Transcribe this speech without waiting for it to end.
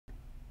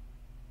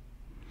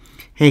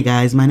Hey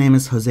guys, my name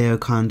is Jose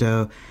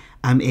Okondo.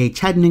 I'm a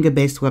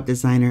Chattanooga-based web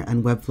designer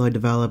and Webflow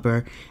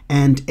developer,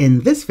 and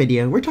in this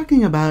video, we're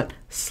talking about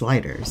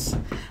sliders.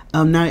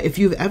 Now, if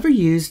you've ever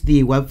used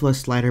the Webflow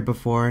slider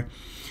before,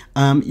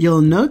 you'll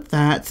note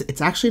that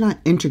it's actually not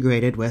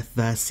integrated with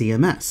the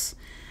CMS.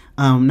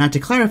 Now, to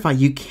clarify,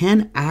 you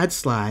can add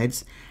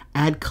slides,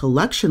 add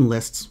collection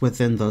lists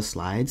within those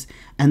slides,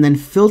 and then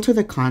filter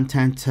the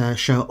content to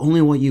show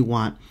only what you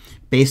want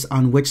based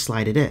on which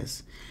slide it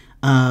is.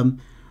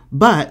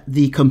 But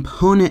the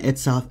component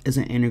itself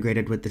isn't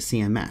integrated with the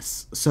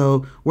CMS.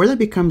 So where that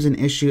becomes an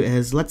issue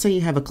is, let's say you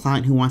have a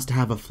client who wants to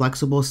have a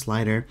flexible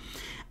slider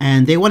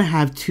and they want to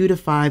have 2 to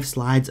 5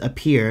 slides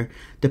appear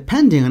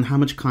depending on how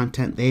much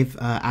content they've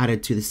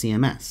added to the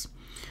CMS.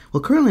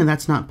 Well, currently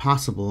that's not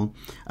possible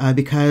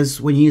because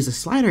when you use a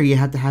slider, you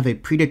have to have a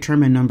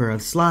predetermined number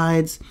of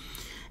slides.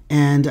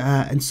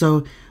 And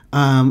so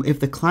if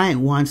the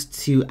client wants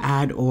to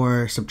add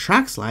or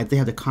subtract slides, they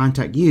have to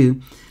contact you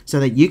so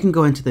that you can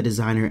go into the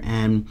designer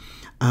and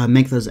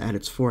make those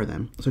edits for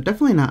them. So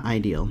definitely not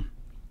ideal.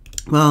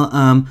 Well,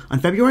 on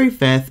February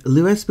 5th,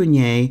 Louis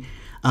Bunier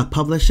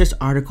published this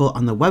article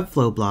on the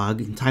Webflow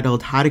blog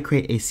entitled How to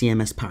Create a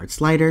CMS-Powered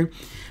Slider.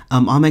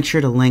 I'll make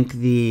sure to link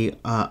the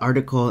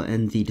article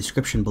in the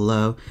description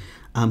below.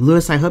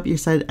 Louis, I hope you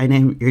said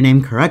your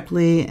name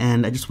correctly,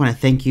 and I just want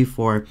to thank you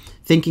for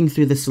thinking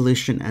through the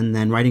solution and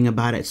then writing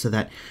about it so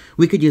that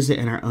we could use it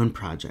in our own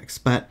projects.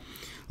 But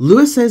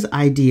Louis's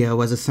idea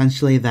was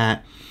essentially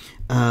that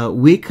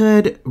we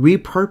could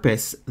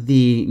repurpose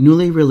the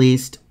newly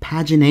released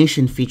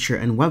pagination feature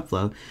in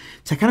Webflow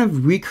to kind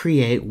of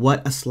recreate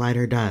what a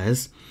slider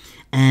does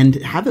and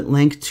have it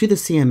linked to the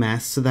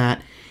CMS so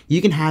that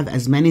you can have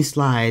as many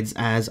slides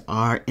as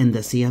are in the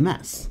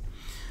CMS.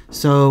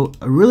 So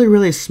a really,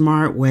 really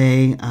smart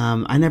way.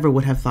 I never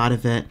would have thought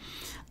of it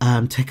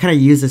to kind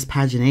of use this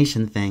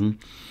pagination thing.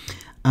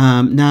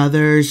 Now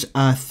there's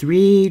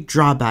 3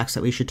 drawbacks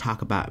that we should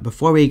talk about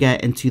before we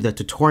get into the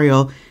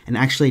tutorial and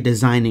actually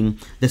designing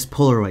this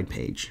Polaroid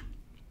page.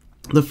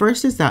 The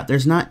first is that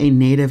there's not a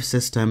native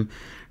system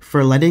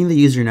for letting the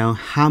user know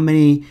how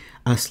many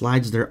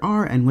slides there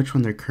are and which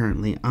one they're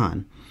currently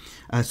on.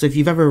 So if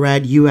you've ever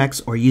read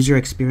UX or user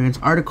experience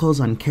articles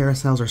on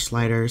carousels or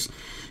sliders,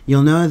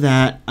 you'll know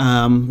that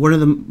one of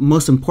the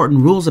most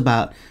important rules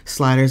about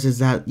sliders is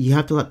that you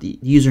have to let the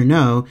user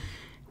know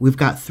we've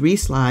got 3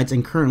 slides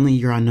and currently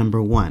you're on number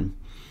 1,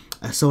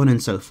 so on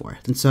and so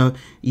forth. And so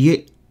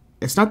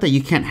it's not that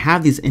you can't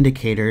have these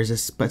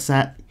indicators, but it's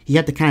that you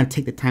have to kind of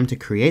take the time to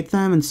create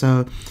them. And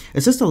so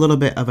it's just a little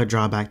bit of a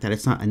drawback that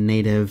it's not a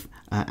native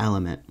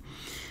element.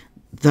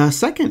 The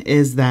second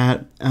is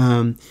that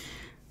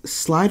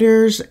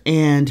sliders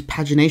and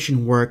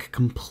pagination work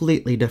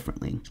completely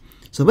differently.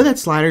 So the way that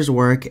sliders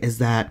work is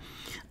that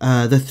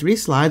the 3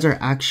 slides are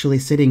actually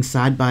sitting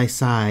side by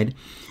side,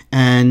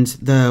 and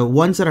the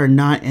ones that are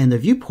not in the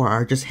viewport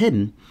are just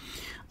hidden.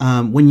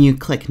 When you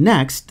click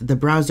next, the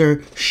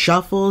browser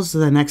shuffles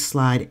the next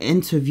slide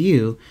into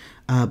view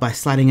by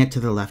sliding it to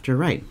the left or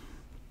right.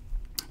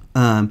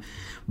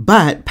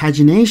 But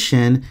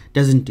pagination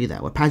doesn't do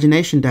that. What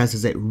pagination does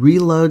is it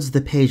reloads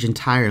the page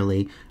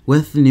entirely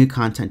with the new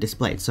content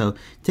displayed. So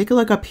take a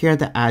look up here at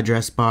the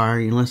address bar.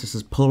 You'll notice this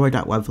is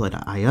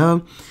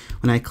polaroid.webflow.io.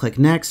 When I click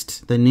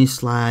next, the new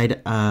slide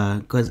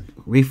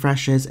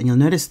refreshes, and you'll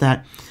notice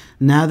that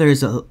now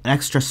there's an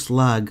extra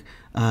slug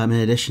in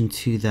addition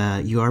to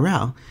the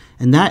URL,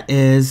 and that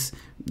is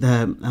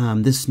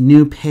this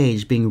new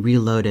page being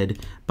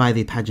reloaded by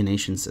the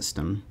pagination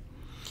system.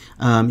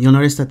 You'll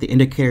notice that the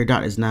indicator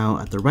dot is now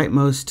at the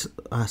rightmost,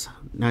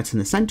 now it's in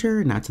the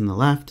center, now it's in the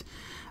left.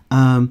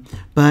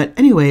 But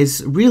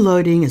anyways,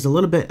 reloading is a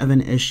little bit of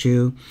an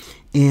issue,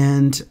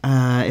 and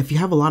if you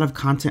have a lot of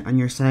content on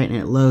your site and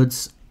it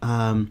loads,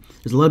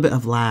 there's a little bit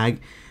of lag,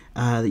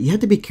 you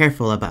have to be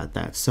careful about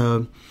that.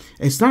 So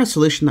it's not a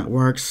solution that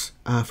works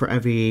for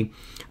every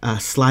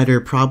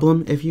slider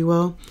problem, if you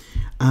will,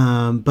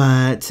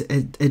 but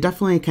it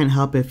definitely can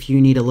help if you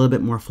need a little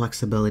bit more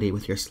flexibility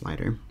with your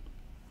slider.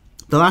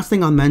 The last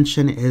thing I'll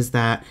mention is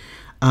that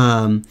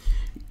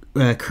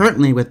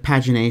currently with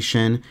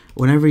pagination,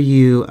 whenever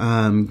you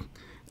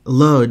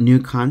load new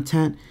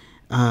content,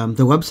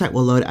 the website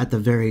will load at the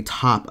very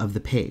top of the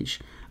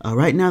page.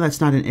 Right now that's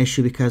not an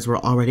issue because we're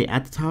already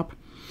at the top,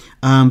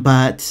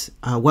 but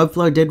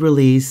Webflow did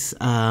release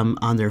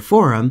on their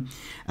forum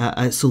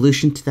a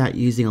solution to that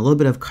using a little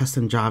bit of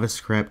custom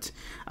JavaScript.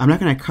 I'm not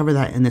going to cover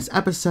that in this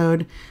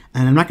episode,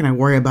 and I'm not going to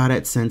worry about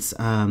it since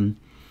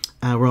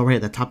we're already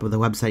at the top of the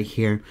website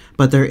here,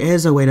 but there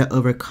is a way to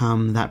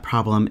overcome that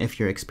problem if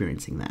you're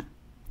experiencing that.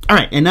 All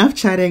right, enough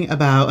chatting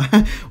about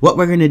what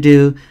we're going to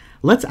do.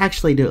 Let's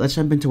actually do it. Let's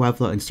jump into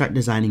Webflow and start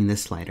designing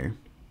this slider.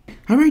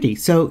 Alrighty,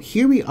 so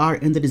here we are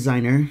in the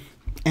designer,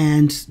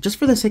 and just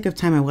for the sake of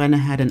time, I went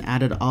ahead and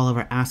added all of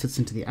our assets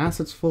into the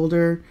assets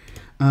folder.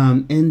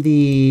 In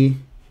the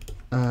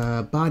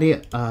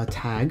body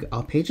tag,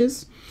 all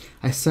pages,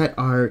 I set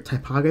our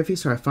typography,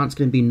 so our font's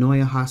going to be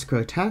Neue Haas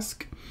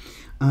Grotesque.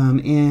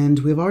 And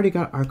we've already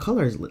got our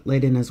colors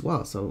laid in as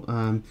well. So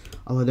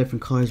all the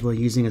different colors we're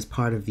using as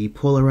part of the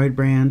Polaroid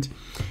brand.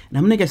 And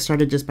I'm going to get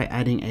started just by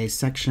adding a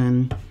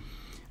section.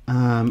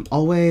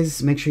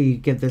 Always make sure you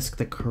give this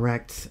the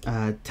correct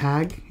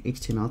tag,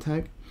 HTML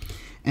tag.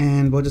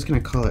 And we're just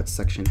going to call it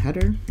section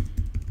header.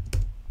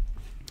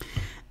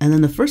 And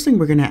then the first thing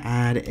we're going to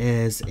add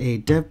is a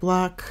div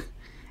block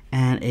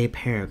and a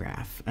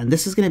paragraph. And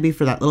this is going to be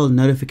for that little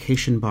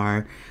notification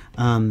bar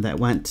that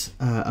went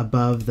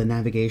above the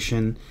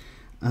navigation.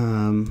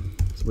 So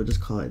we'll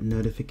just call it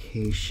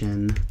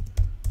notification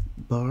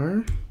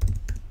bar.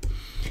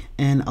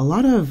 And a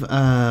lot of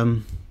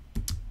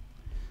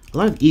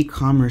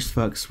e-commerce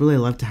folks really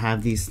love to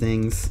have these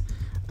things.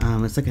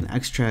 It's like an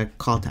extra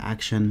call to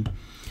action.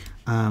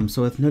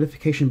 So with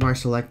notification bar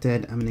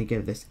selected, I'm going to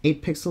give this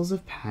 8 pixels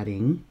of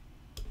padding.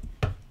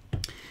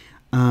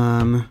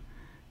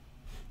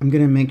 I'm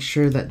going to make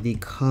sure that the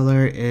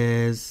color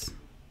is,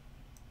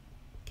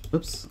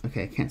 oops,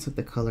 okay, I can't set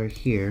the color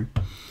here.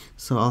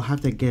 So I'll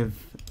have to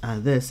give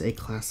this a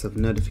class of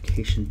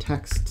notification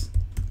text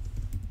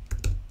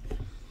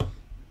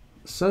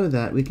so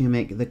that we can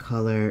make the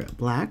color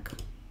black.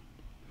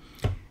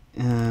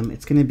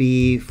 It's going to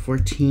be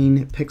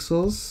 14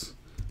 pixels,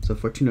 so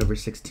 14 over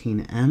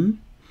 16 and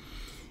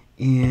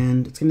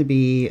it's going to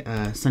be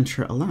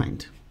center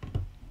aligned.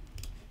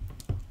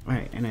 All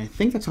right, and I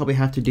think that's all we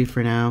have to do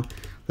for now.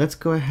 Let's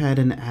go ahead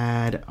and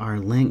add our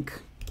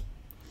link.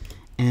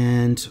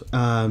 And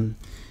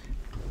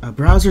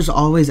browsers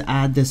always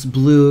add this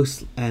blue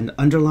and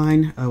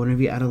underline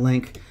whenever you add a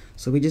link.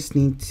 So we just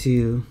need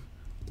to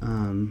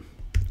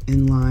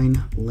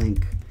inline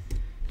link.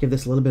 Give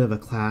this a little bit of a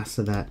class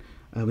so that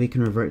we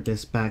can revert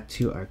this back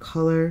to our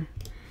color.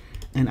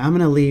 And I'm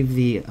going to leave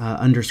the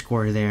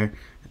underscore there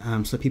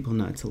so people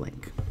know it's a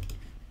link.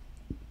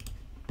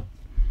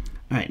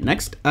 All right,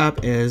 next up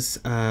is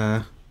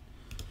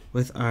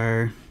with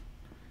our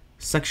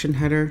section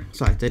header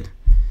selected.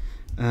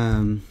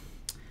 I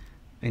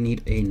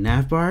need a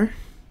navbar,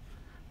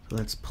 so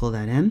let's pull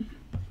that in.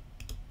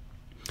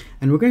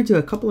 And we're going to do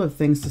a couple of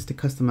things just to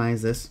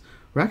customize this.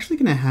 We're actually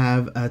going to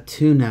have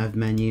 2 nav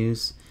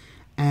menus,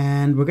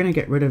 and we're going to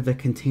get rid of the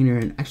container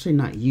and actually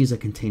not use a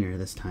container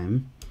this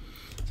time.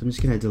 So I'm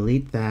just going to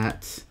delete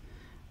that.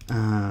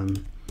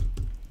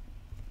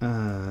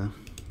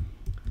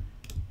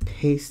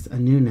 Paste a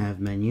new nav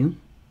menu,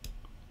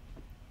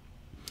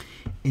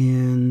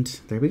 and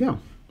there we go.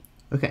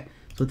 Okay,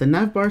 so with the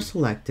nav bar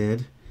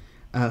selected,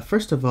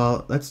 first of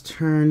all, let's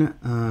turn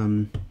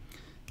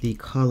the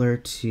color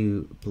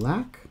to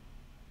black.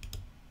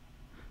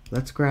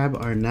 Let's grab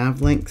our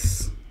nav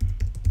links.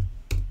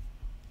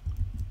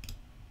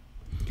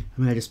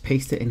 I'm gonna just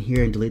paste it in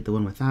here and delete the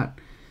one without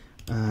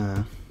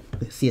the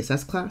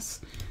CSS class,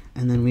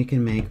 and then we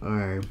can make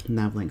our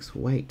nav links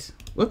white.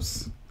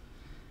 Whoops.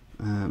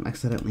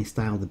 Accidentally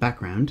styled the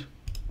background.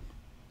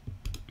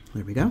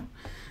 There we go.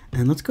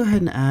 And let's go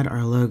ahead and add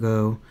our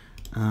logo.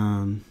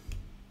 Pull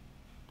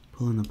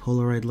in the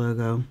Polaroid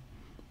logo.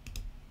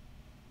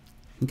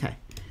 Okay.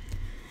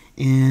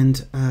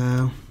 And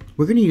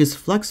we're going to use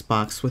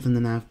Flexbox within the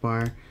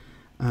navbar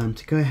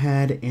to go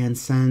ahead and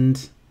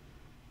send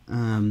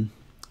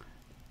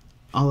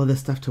all of this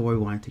stuff to where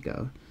we want it to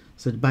go.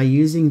 So by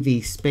using the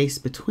space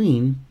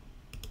between,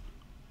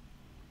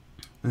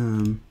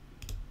 okay,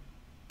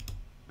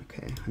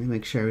 let me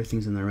make sure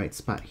everything's in the right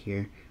spot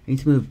here. I need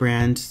to move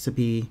brand to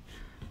be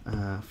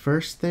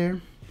first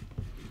there.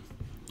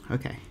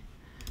 Okay.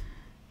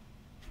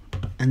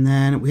 And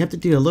then we have to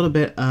do a little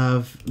bit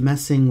of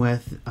messing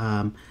with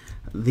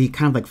the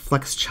kind of like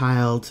flex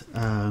child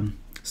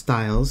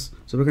styles.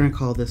 So we're going to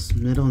call this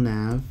middle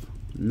nav,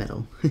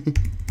 middle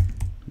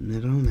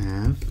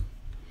nav.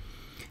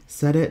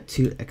 Set it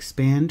to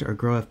expand or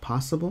grow if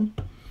possible,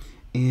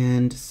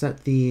 and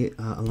set the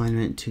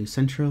alignment to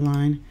center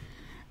align.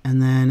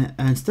 And then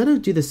instead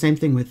of do the same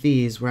thing with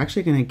these, we're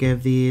actually going to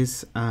give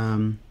these,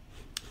 nav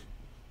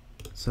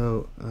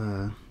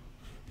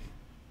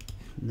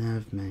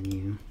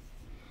menu,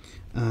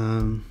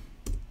 nav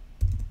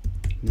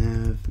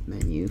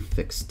menu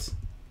fixed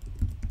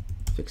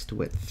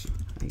width,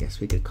 I guess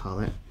we could call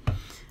it.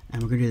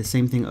 And we're going to do the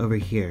same thing over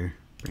here,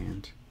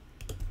 brand.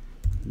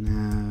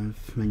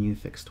 Nav menu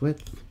fixed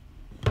width.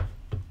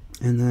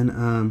 And then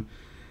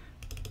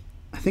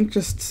I think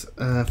just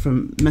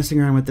from messing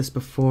around with this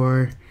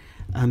before,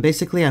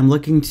 basically I'm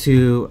looking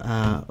to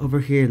over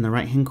here in the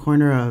right hand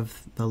corner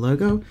of the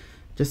logo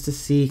just to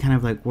see kind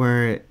of like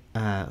where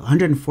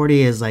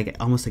 140 is like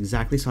almost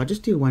exactly, so I'll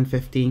just do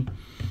 150.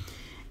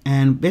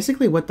 And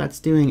basically what that's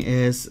doing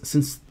is,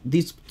 since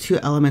these two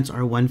elements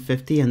are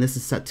 150 and this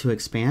is set to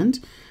expand,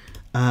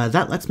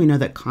 that lets me know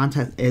that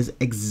content is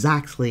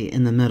exactly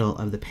in the middle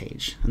of the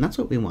page, and that's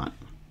what we want.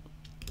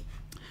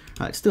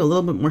 Let's do a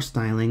little bit more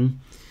styling.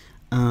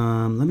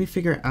 Let me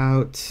figure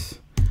out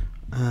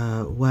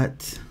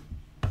what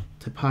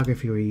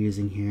typography we're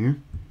using here.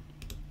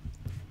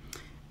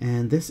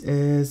 And this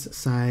is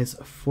size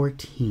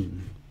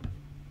 14.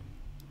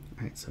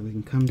 All right, so we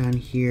can come down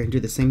here and do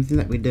the same thing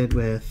that we did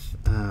with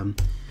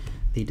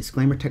the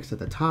disclaimer text at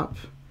the top,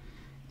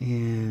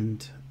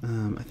 and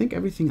I think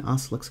everything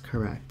else looks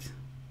correct.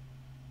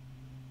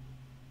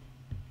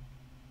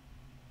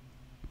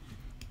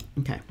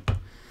 Okay,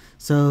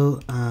 so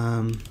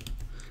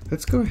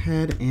let's go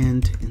ahead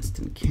and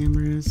instant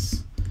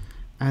cameras,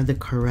 add the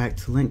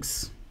correct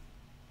links.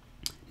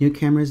 New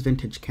cameras,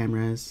 vintage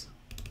cameras.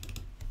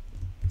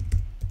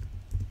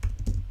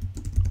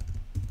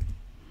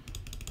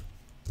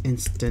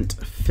 Instant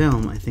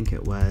film, I think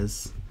it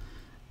was.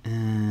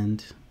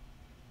 And,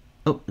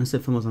 oh,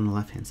 instant film was on the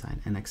left-hand side,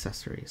 and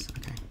accessories,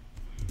 okay.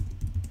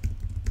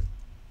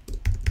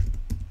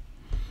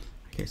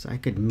 Okay, so I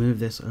could move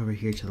this over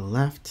here to the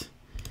left,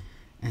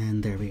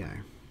 and there we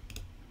are.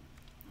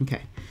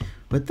 Okay,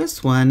 with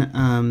this one,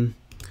 I'm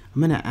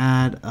gonna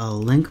add a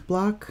link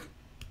block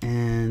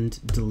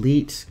and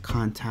delete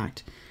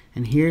contact.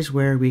 And here's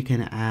where we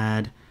can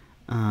add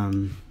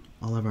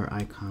all of our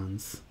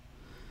icons.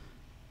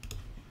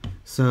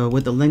 So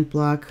with the link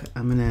block,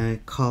 I'm gonna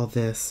call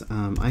this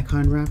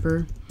icon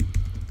wrapper.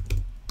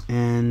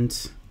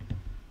 And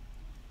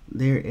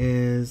there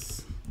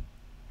is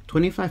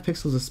 25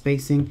 pixels of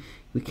spacing.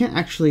 We can't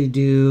actually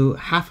do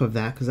half of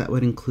that because that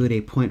would include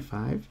a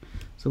 0.5.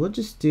 So we'll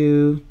just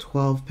do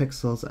 12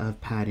 pixels of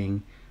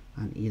padding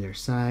on either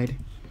side.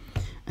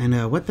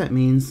 And what that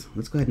means,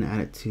 let's go ahead and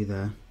add it to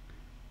the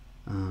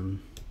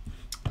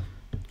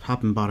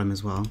top and bottom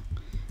as well.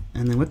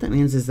 And then what that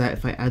means is that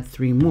if I add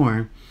 3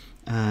 more,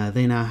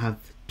 they now have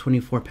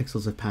 24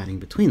 pixels of padding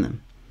between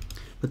them.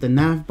 With the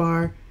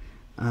Navbar,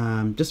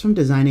 just from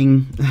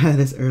designing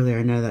this earlier,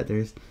 I know that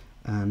there's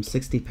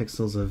 60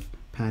 pixels of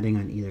padding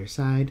on either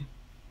side.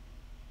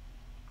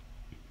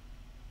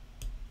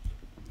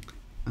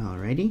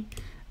 Alrighty,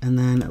 and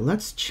then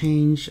let's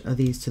change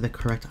these to the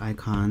correct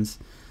icons.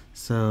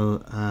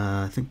 So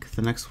I think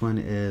the next one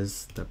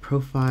is the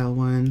profile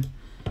one,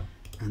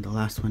 and the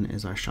last one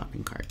is our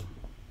shopping cart.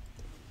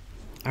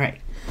 All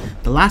right,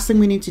 the last thing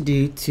we need to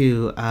do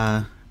to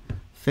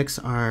fix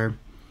our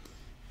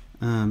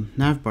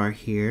navbar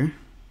here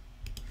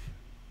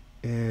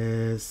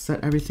is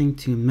set everything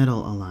to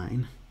middle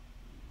align.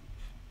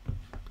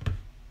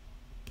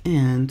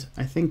 And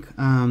I think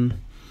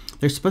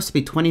there's supposed to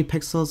be 20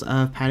 pixels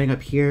of padding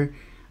up here,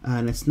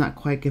 and it's not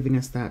quite giving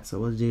us that, so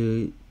we'll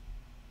do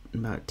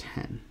about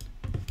 10.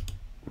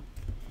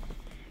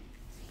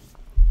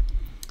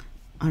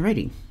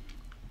 Alrighty.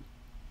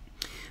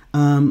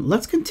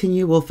 Let's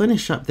continue. We'll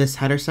finish up this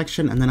header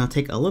section, and then I'll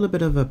take a little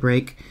bit of a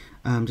break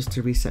just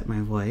to reset my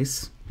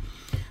voice.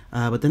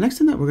 But the next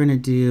thing that we're going to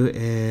do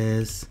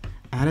is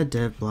add a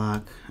div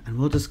block, and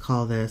we'll just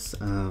call this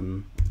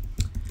a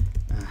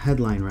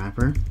headline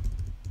wrapper.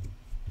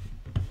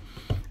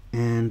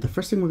 And the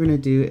first thing we're going to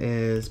do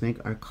is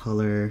make our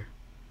color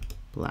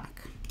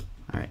black.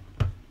 All right.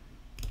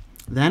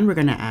 Then we're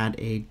going to add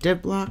a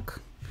div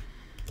block,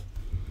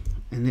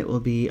 and it will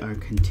be our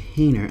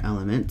container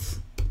element.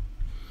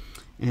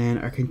 And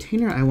our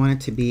container, I want it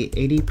to be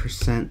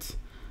 80%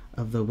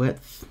 of the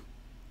width.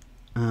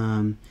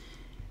 And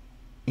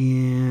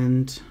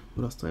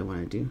what else do I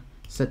want to do?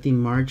 Set the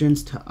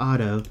margins to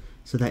auto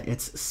so that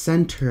it's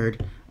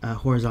centered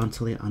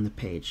horizontally on the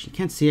page. You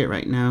can't see it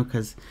right now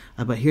because,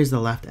 but here's the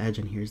left edge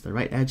and here's the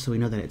right edge, so we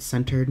know that it's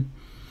centered.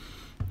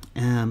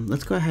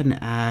 Let's go ahead and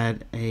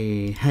add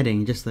a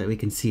heading just so that we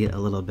can see it a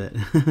little bit.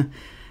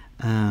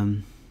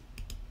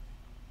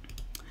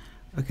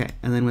 Okay,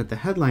 and then with the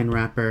headline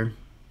wrapper,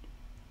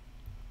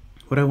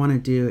 what I want to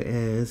do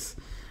is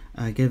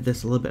give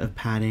this a little bit of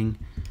padding.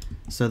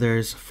 So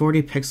there's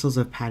 40 pixels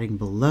of padding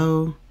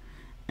below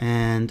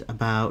and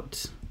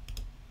about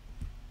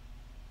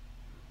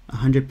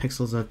 100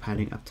 pixels of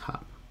padding up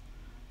top.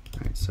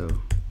 All right, so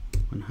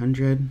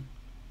 100.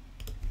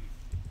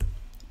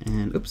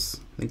 And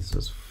oops, I think this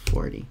was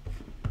 40.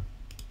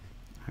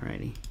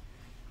 Alrighty,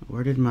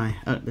 where did my,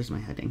 oh, there's my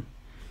heading.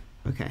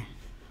 Okay,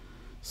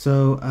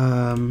 so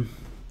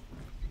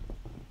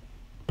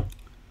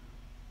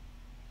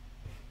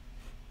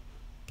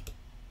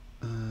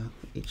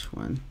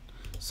H1.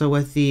 So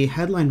with the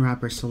headline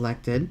wrapper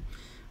selected,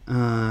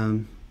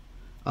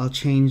 I'll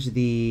change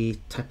the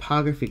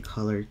typography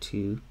color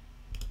to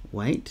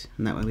white,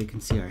 and that way we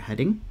can see our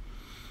heading.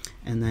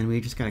 And then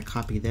we just gotta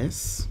copy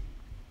this.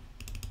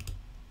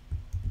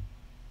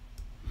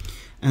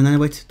 And then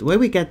the way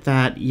we get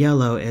that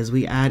yellow is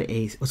we add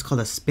a what's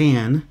called a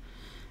span,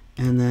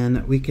 and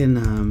then we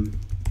can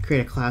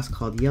create a class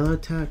called yellow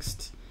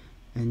text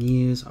and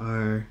use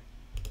our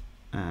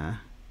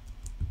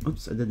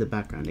oops, I did the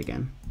background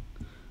again.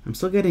 I'm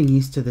still getting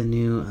used to the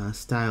new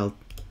style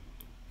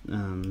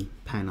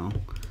panel.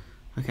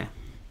 Okay.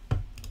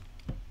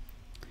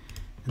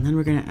 And then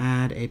we're going to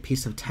add a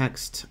piece of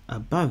text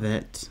above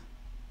it.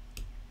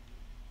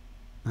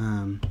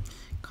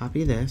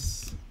 Copy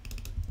this.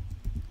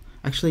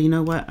 Actually, you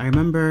know what? I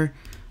remember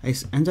I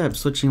ended up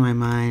switching my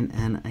mind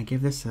and I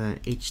gave this a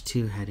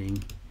H2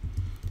 heading.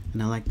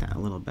 And I like that a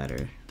little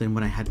better than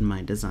what I had in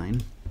my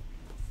design.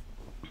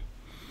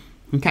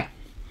 Okay.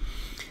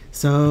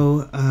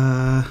 So,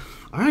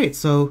 all right.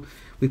 So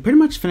we pretty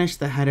much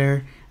finished the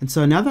header, and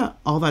so now that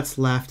all that's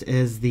left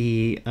is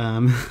the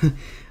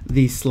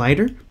the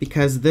slider,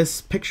 because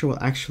this picture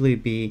will actually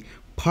be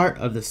part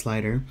of the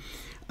slider.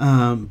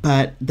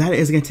 But that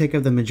is going to take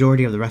up the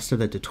majority of the rest of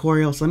the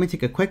tutorial. So let me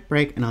take a quick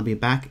break and I'll be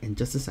back in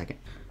just a second.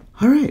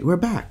 All right, we're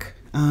back.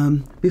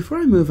 Before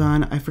I move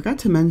on, I forgot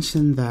to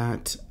mention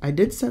that I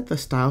did set the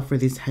style for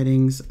these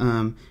headings.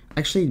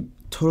 Actually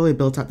totally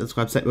built out this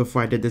website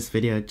before I did this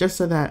video, just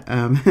so that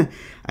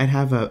I'd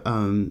have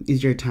a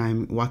easier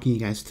time walking you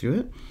guys through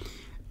it.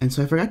 And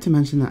so I forgot to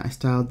mention that I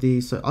styled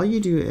these. So all you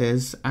do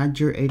is add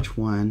your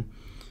H1,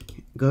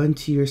 go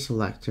into your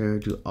selector,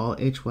 do all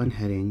H1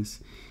 headings,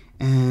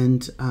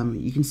 and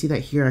you can see that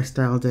here I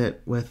styled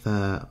it with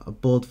a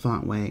bold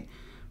font weight,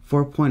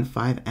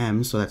 4.5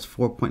 M, so that's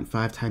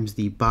 4.5 times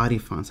the body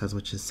font size,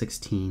 which is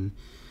 16.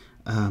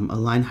 A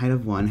line height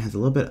of 1, has a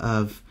little bit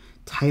of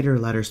tighter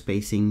letter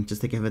spacing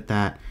just to give it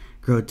that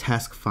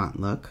grotesque font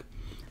look.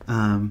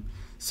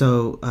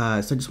 So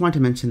I just wanted to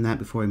mention that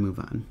before we move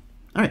on.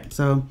 All right,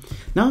 so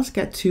now let's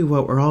get to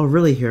what we're all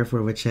really here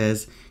for, which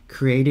is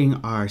creating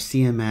our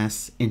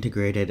CMS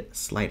integrated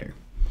slider.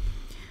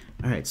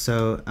 All right,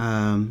 so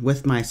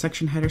with my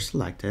section header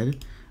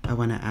selected, I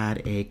want to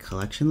add a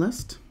collection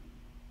list.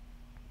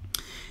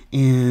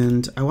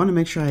 And I want to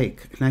make sure I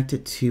connect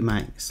it to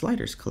my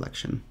sliders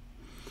collection.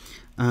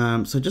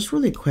 So just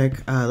really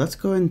quick, let's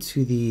go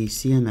into the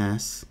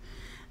CMS,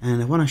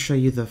 and I want to show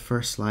you the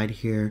first slide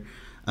here.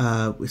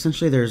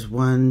 Essentially there's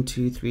 1,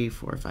 2, 3,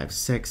 4, 5,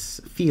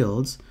 6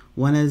 fields.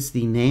 One is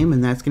the name,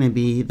 and that's going to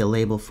be the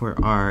label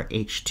for our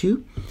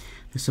H2.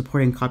 The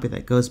supporting copy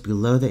that goes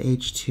below the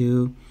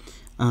H2.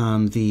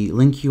 The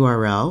link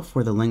URL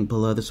for the link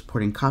below the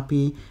supporting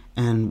copy,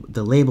 and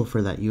the label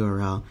for that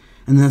URL.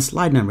 And then the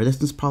slide number.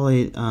 This is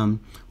probably one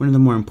of the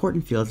more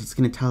important fields. It's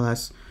going to tell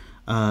us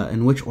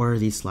in which order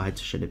these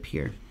slides should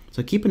appear.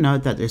 So keep a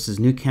note that this is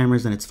new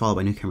cameras, and it's followed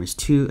by new cameras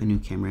 2 and new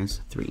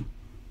cameras 3.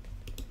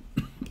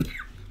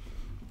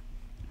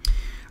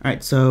 All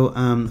right, so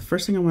the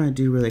first thing I want to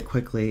do really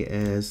quickly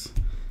is,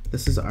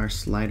 this is our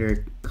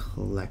slider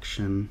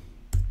collection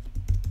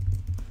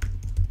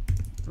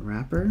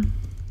wrapper,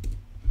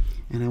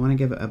 and I want to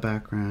give it a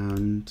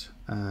background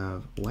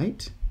of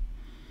white.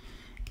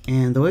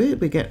 And the way that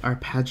we get our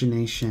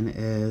pagination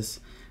is,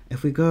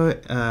 if we go,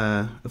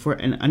 if we're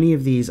in any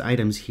of these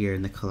items here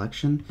in the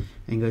collection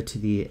and go to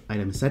the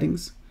item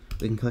settings,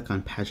 we can click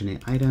on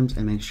paginate items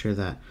and make sure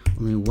that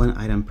only one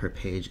item per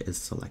page is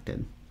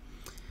selected.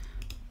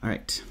 All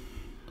right,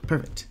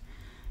 perfect.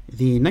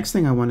 The next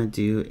thing I want to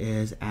do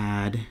is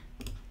add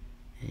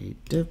a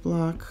div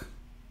block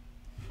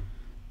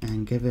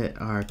and give it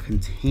our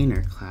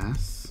container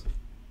class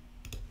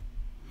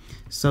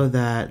so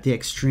that the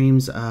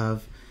extremes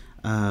of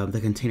the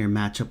container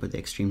match up with the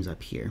extremes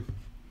up here.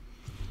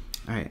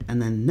 All right,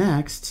 and then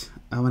next,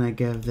 I want to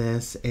give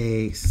this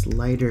a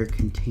slider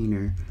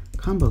container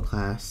combo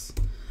class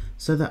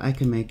so that I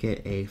can make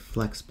it a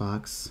flex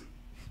box.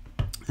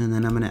 And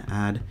then I'm going to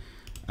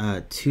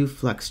add 2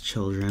 flex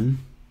children.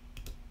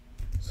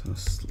 So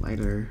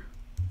slider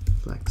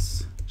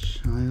flex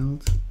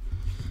child.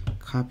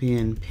 Copy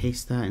and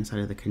paste that inside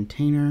of the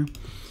container,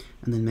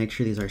 and then make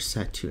sure these are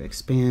set to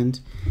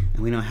expand.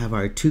 And we now have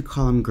our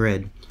 2-column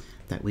grid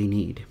that we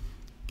need.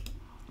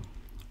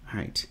 All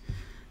right.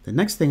 The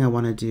next thing I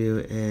want to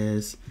do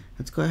is,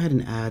 let's go ahead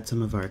and add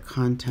some of our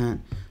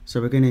content.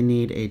 So we're going to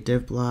need a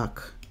div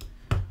block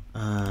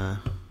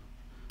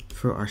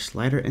for our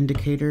slider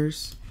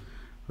indicators.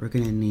 We're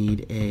going to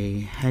need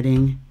a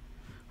heading,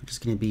 which is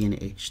going to be in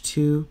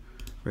H2.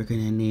 We're going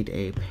to need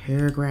a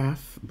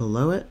paragraph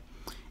below it,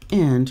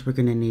 and we're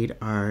going to need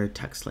our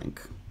text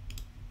link.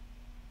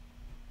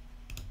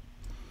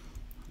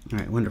 All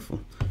right,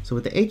 wonderful. So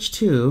with the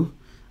H2,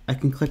 I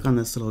can click on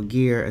this little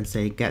gear and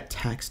say get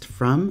text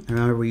from. And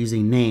remember, we're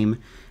using name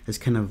as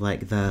kind of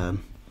like the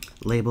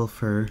label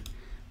for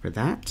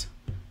that.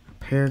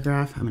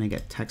 Paragraph, I'm going to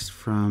get text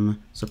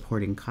from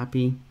supporting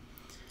copy.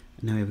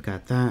 And now we've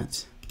got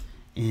that.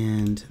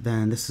 And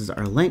then this is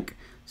our link.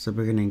 So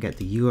we're going to get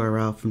the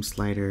URL from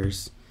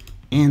sliders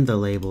and the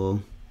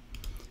label,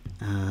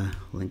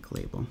 link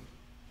label.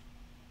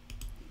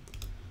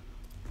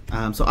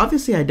 So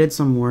obviously I did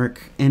some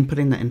work in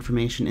putting the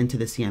information into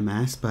the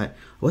CMS, but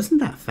it wasn't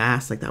that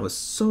fast. Like, that was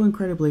so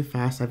incredibly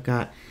fast. I've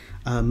got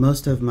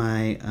most of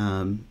my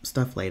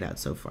stuff laid out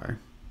so far.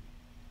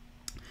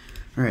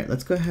 All right,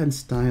 let's go ahead and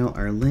style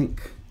our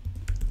link.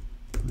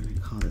 I'm going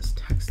to call this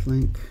text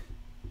link.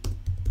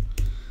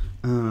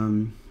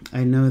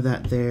 I know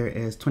that there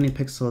is 20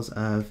 pixels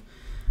of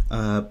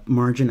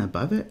margin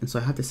above it, and so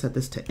I have to set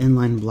this to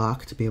inline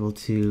block to be able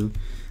to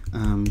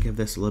give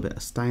this a little bit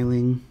of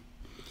styling.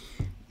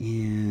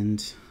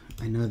 And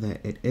I know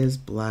that it is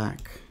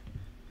black,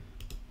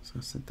 so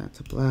I'll set that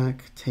to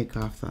black, take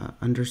off the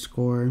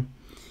underscore.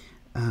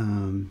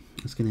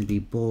 It's going to be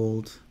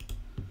bold,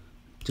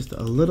 just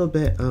a little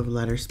bit of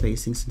letter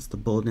spacing since the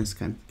boldness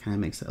kind of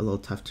makes it a little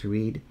tough to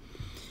read.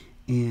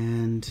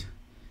 And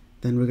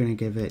then we're going to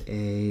give it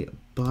a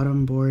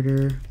bottom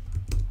border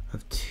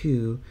of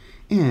 2,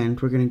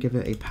 and we're going to give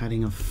it a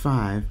padding of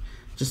 5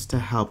 just to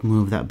help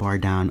move that bar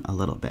down a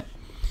little bit.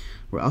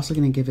 We're also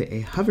going to give it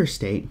a hover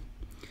state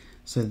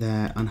so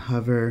that on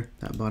hover,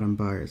 that bottom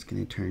bar is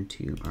going to turn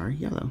to our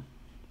yellow.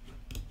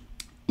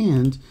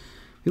 And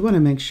we want to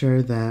make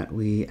sure that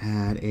we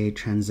add a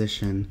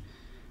transition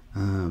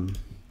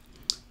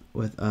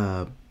with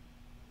a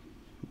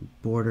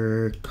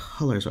border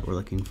color is what we're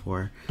looking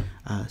for,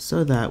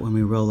 so that when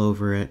we roll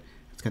over it,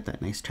 it's got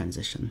that nice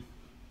transition.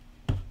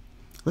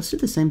 Let's do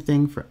the same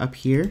thing for up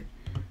here.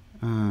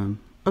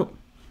 Oh,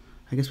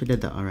 I guess we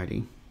did that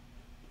already.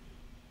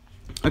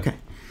 Okay.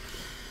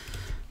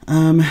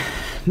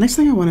 Next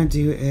thing I want to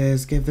do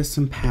is give this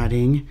some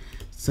padding.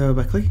 So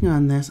by clicking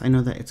on this, I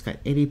know that it's got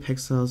 80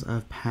 pixels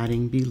of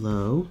padding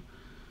below.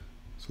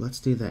 So let's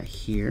do that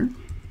here.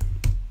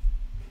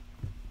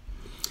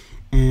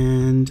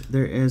 And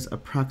there is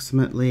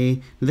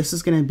approximately, this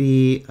is going to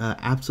be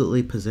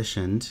absolutely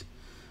positioned.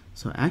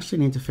 So I actually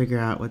need to figure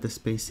out what the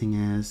spacing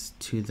is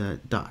to the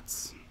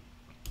dots.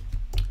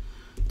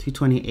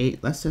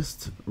 228, let's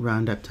just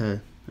round up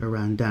to, or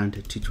round down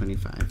to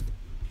 225.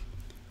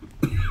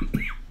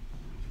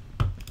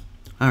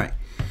 All right,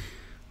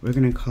 we're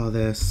gonna call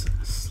this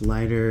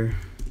slider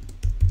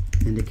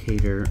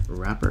indicator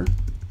wrapper,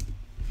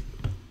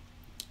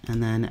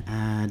 and then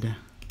add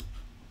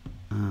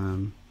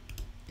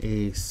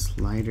a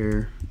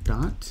slider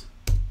dot.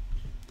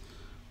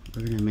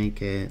 We're gonna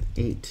make it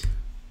 8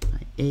 by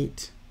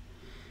 8,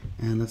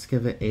 and let's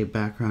give it a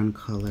background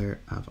color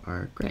of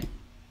our gray.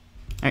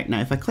 All right,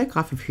 now if I click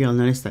off of here, you'll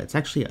notice that it's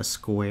actually a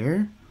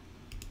square.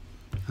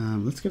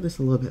 Let's give this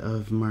a little bit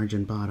of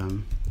margin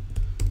bottom.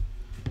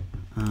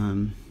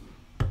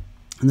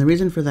 And the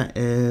reason for that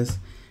is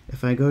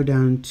if I go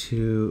down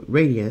to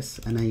radius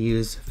and I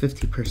use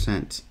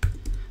 50%,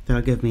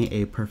 that'll give me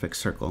a perfect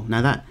circle.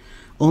 Now that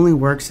only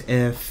works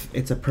if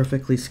it's a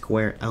perfectly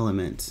square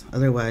element.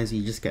 Otherwise,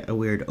 you just get a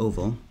weird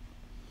oval.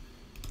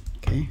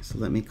 Okay, so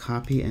let me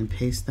copy and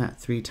paste that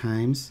 3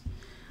 times.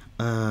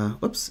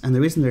 Whoops, and the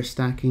reason they're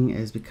stacking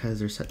is because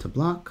they're set to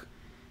block,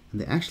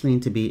 and they actually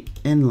need to be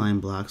inline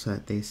blocks so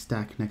that they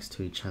stack next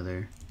to each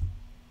other.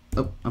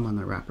 Oh, I'm on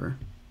the wrapper.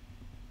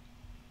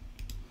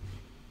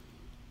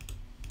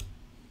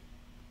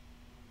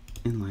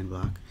 Inline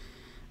block.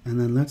 And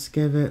then let's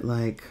give it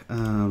like,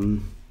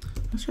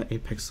 let's try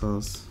 8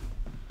 pixels.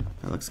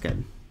 That looks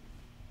good.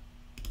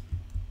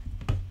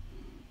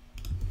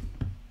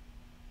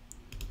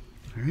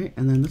 All right,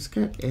 and then let's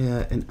get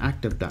an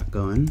active dot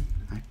going.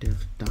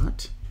 Active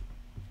dot.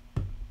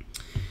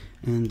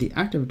 And the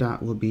active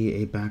dot will be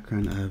a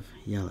background of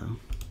yellow.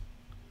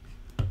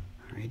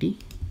 Alrighty.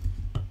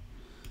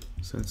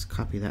 So let's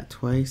copy that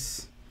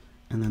twice,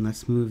 and then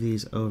let's move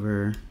these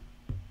over.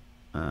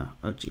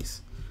 Oh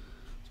geez.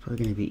 It's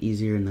probably going to be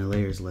easier in the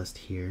layers list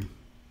here.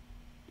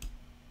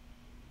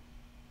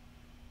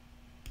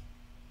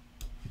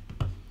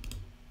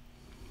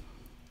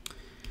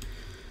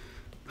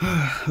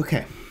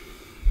 Okay.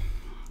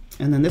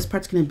 And then this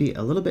part's going to be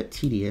a little bit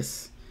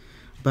tedious,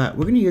 but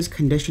we're going to use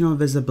conditional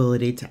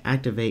visibility to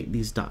activate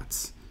these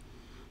dots.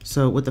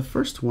 So with the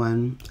first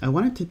one, I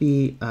want it to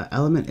be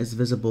element is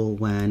visible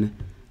when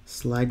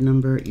slide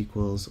number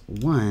equals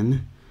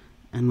 1,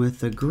 and with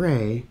the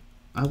gray,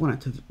 I want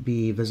it to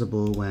be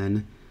visible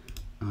when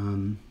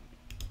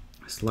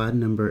slide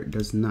number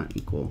does not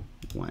equal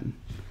 1.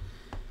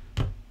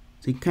 So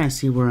you can kind of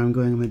see where I'm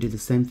going. I'm going to do the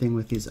same thing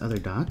with these other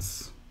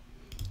dots.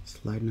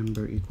 Slide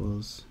number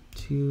equals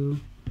 2.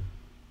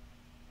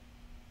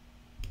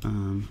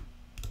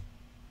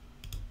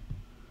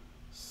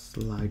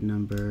 Slide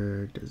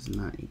number does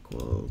not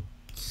equal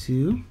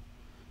 2.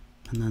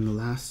 And then the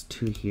last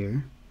 2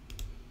 here.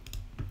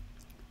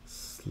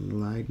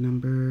 Slide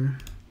number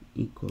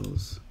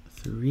equals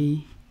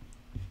 3.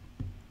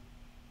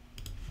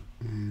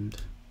 And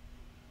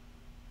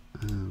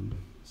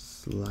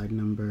slide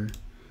number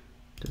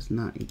does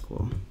not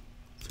equal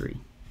 3.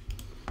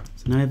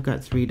 So now I've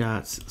got 3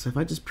 dots. So if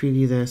I just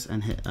preview this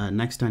and hit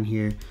next on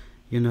here,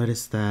 you'll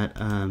notice that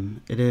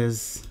it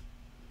is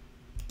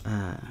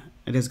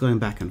going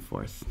back and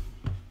forth.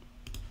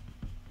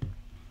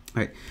 All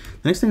right,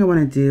 the next thing I want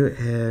to do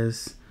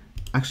is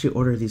actually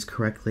order these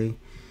correctly.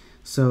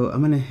 So I'm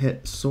going to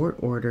hit sort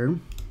order,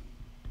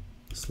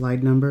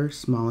 slide number,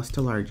 smallest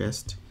to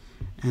largest.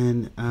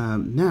 And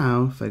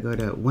now if I go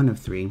to 1 of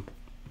 3,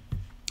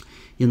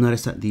 you'll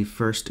notice that the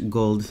first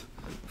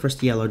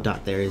yellow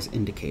dot there is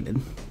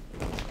indicated.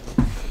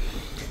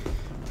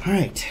 All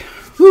right,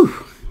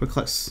 whew, we're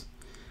close.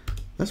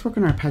 Let's work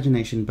on our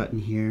pagination button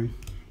here.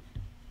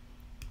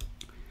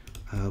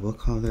 We'll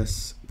call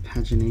this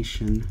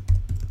pagination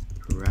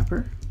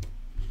wrapper.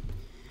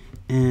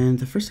 And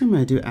the first thing I'm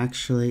going to do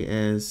actually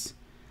is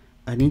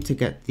I need to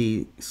get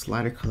the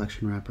slider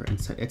collection wrapper and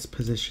set its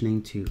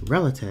positioning to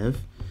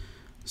relative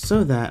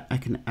so that I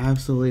can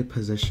absolutely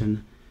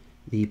position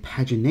the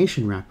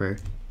pagination wrapper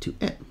to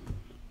it.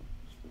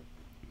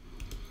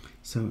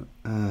 So,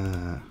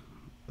 oh,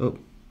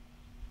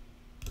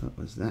 what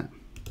was that?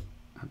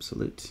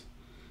 Absolute.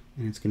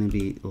 And it's going to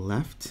be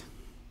left.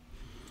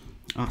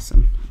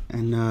 Awesome.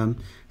 And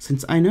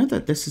since I know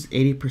that this is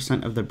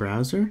 80% of the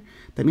browser,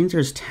 that means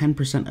there's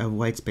 10% of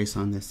white space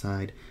on this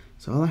side.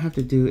 So all I have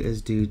to do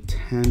is do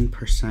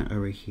 10%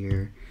 over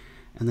here.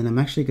 And then I'm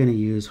actually going to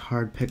use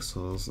hard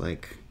pixels,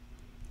 like,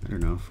 I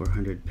don't know,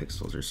 400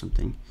 pixels or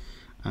something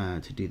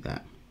to do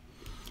that.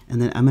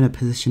 And then I'm going to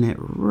position it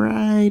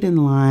right in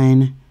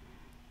line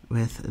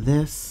with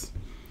this.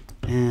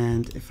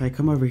 And if I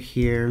come over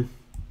here,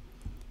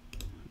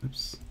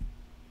 oops,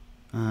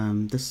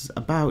 this is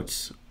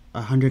about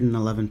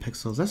 111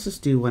 pixels. Let's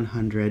just do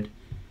 100.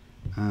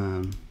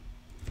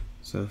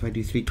 So if I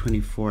do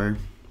 324,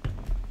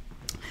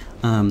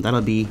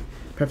 that'll be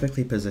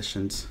perfectly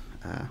positioned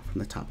from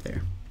the top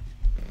there.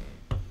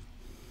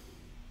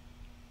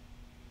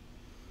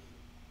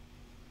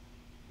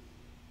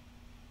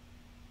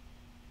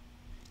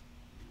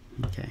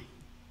 Okay.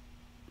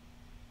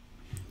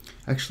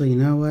 Actually, you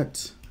know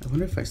what? I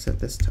wonder if I set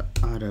this to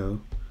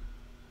auto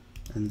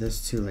and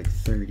this to like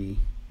 30.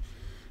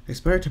 It's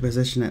better to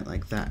position it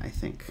like that, I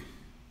think.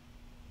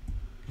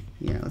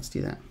 Yeah, let's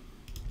do that.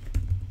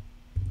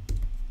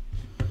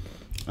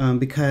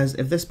 Because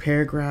if this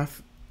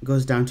paragraph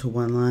goes down to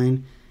one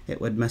line,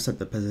 it would mess up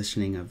the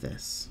positioning of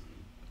this.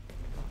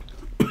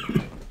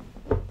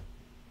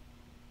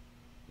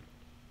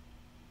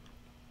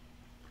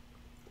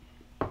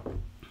 All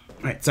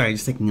right, sorry,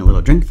 just taking a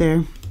little drink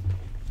there.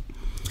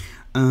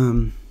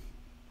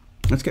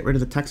 Let's get rid of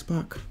the text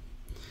block.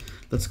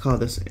 Let's call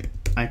this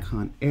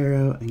icon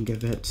arrow and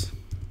give it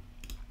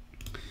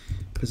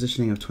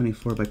positioning of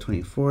 24 by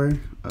 24.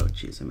 Oh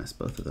geez, I messed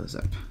both of those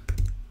up.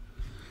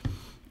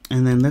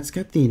 And then let's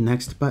get the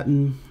next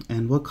button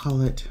and we'll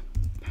call it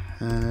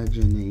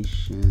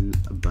pagination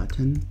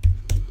button.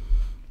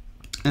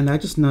 And I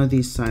just know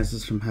these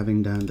sizes from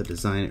having done the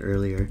design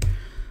earlier,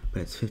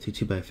 but it's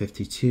 52 by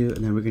 52.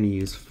 And then we're going to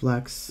use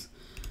flex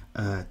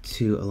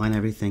to align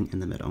everything in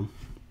the middle.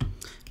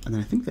 And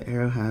then I think the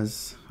arrow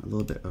has a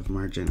little bit of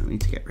margin we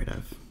need to get rid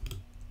of.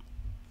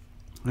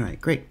 All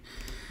right, great.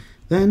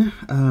 Then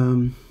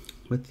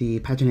with the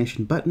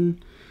pagination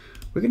button,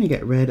 we're going to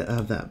get rid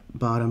of that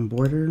bottom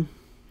border.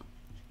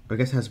 Or I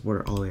guess it has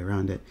border all the way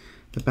around it.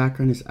 The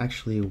background is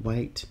actually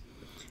white,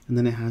 and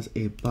then it has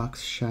a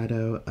box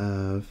shadow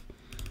of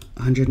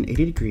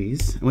 180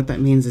 degrees. And what that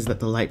means is that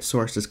the light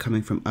source is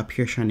coming from up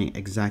here, shining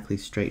exactly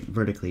straight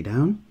vertically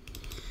down.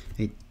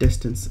 A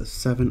distance of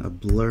 7, a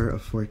blur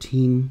of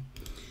 14,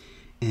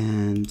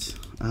 and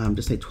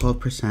just a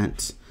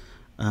 12%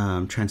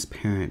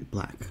 transparent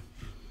black.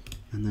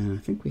 And then I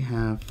think we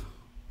have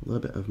a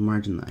little bit of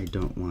margin that I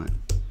don't want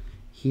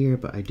here,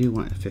 but I do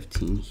want a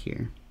 15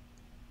 here.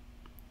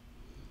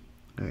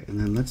 All right, and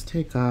then let's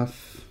take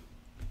off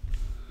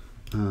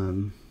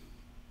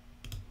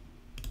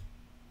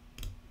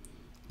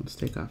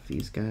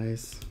these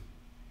guys,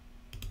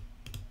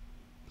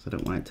 because I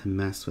don't want it to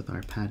mess with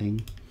our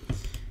padding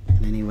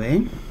in any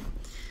way.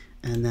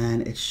 And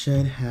then it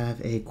should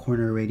have a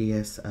corner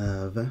radius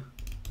of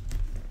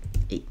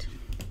 8.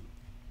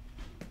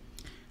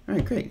 All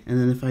right, great. And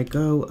then if I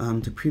go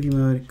to preview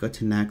mode, go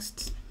to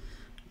next,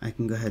 I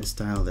can go ahead and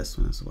style this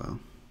one as well.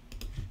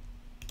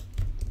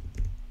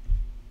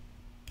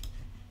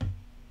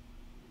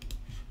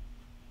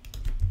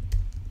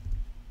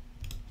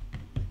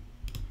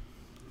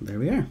 There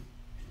we are.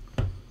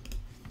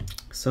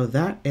 So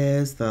that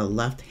is the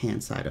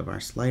left-hand side of our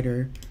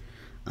slider.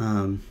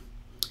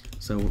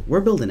 So we're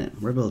building it.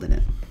 We're building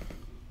it.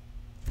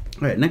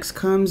 All right, next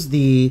comes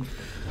the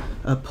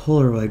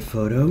Polaroid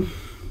photo.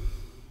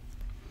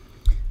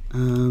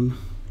 So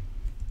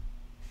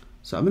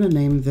I'm going to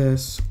name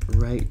this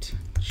Right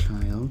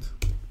Child.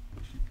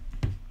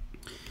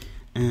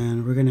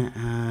 And we're going to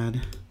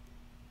add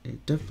a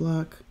div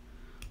block.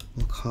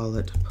 We'll call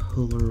it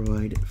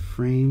Polaroid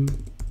frame.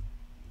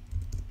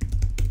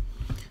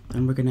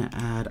 Then we're going to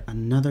add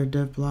another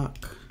div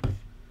block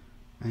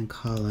and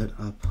call it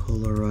a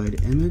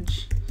Polaroid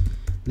image.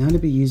 Now I'm going to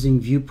be using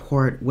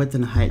viewport width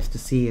and height to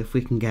see if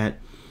we can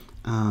get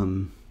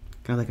kind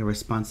of like a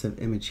responsive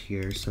image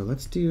here. So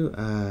let's do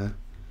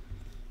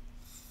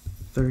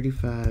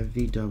 35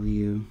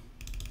 VW,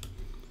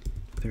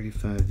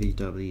 35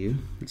 VW.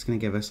 It's going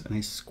to give us a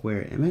nice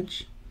square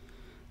image.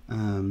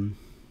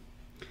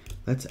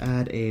 Let's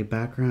add a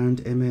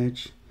background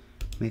image.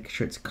 Make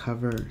sure it's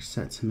cover,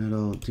 set to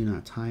middle, do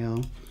not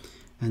tile.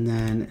 And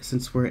then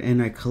since we're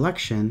in a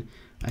collection,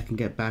 I can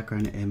get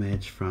background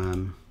image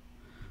from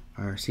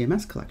our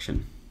CMS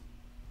collection.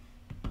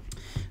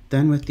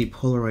 Then with the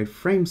Polaroid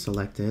frame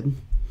selected,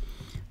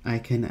 I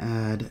can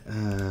add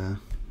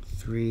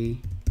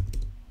 3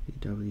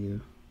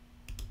 VW.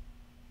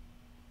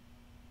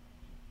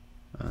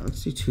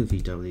 Let's do 2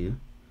 VW.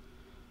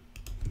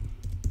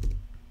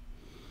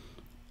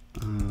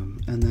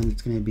 And then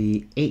it's going to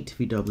be 8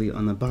 VW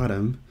on the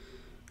bottom,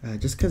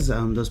 just because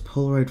those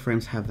Polaroid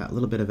frames have that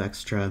little bit of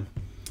extra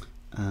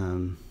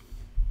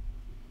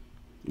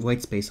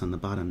white space on the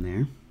bottom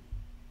there.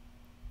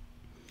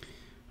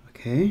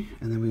 Okay,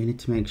 and then we need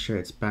to make sure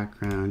its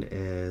background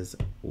is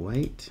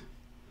white.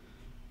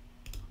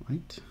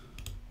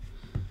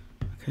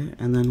 Okay,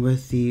 and then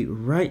with the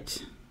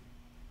right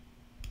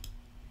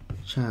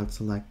child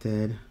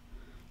selected,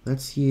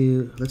 let's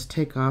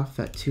take off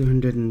that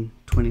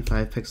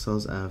 225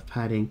 pixels of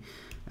padding,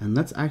 and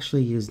let's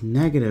actually use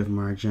negative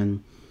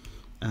margin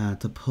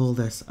to pull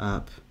this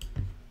up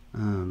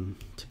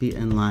to be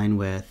in line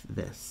with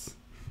this.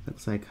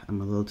 Looks like I'm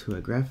a little too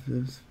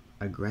aggressive.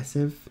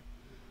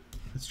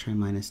 Let's try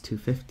minus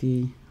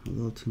 250, a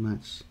little too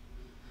much.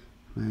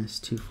 Minus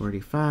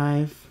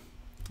 245,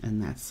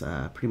 and that's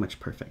pretty much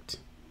perfect.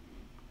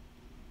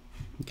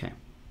 Okay.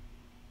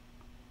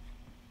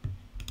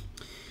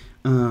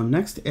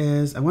 Next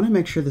is, I want to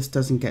make sure this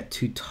doesn't get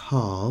too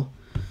tall,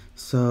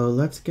 so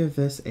let's give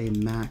this a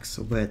max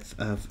width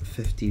of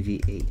 50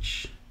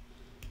 VH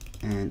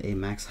and a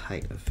max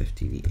height of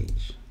 50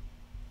 VH.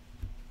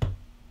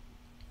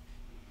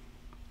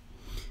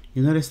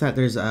 You'll notice that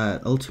there's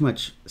a little too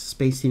much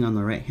spacing on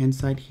the right hand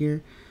side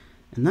here,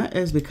 and that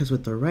is because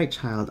with the right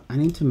child I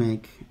need to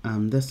make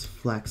this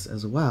flex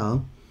as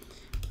well,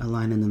 a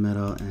line in the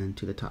middle and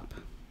to the top.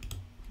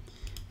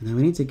 And then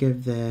we need to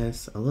give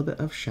this a little bit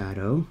of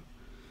shadow.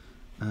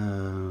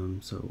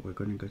 So we're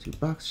going to go to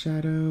box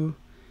shadow,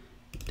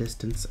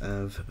 distance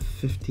of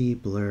 50,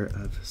 blur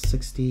of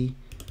 60,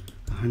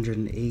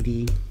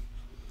 180,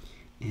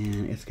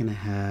 and it's going to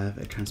have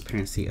a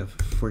transparency of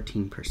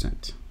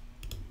 14%.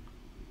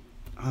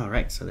 All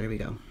right, so there we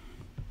go.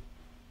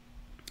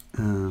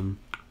 All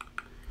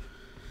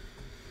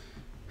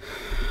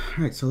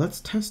right, so let's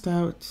test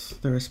out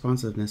the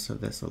responsiveness of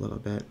this a little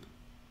bit.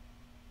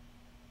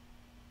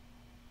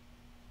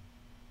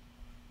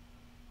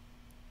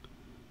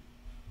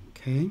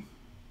 Okay,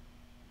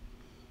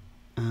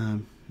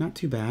 not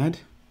too bad.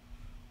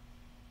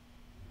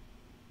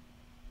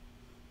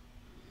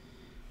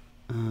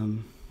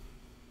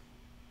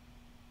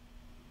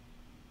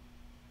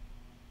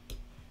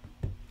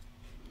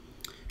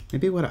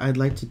 Maybe what I'd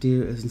like to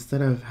do is,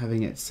 instead of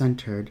having it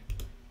centered,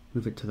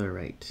 move it to the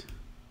right.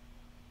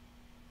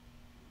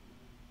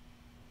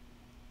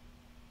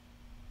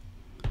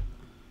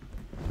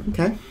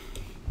 Okay.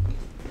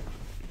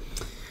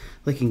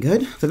 Looking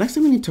good. The next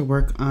thing we need to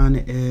work on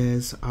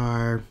is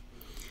our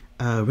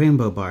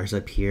rainbow bars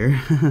up here.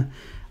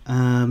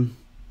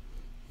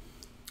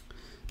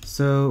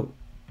 So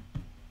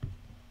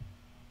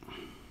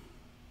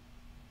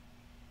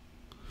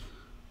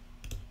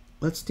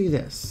let's do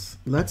this.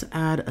 Let's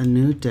add a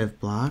new div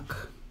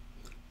block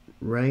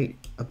right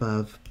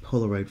above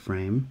Polaroid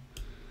frame,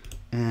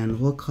 and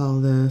we'll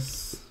call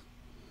this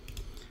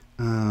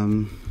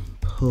Polaroid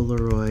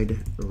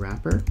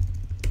wrapper.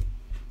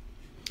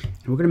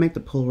 And we're going to make the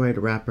Polaroid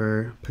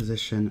wrapper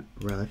position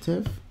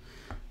relative.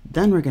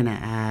 Then we're going to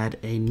add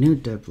a new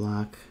div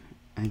block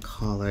and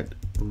call it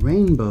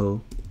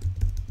rainbow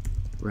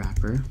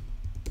wrapper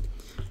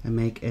and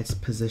make its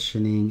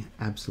positioning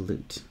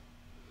absolute.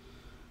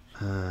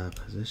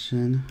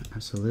 Position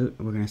absolute.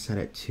 We're going to set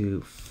it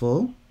to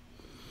full.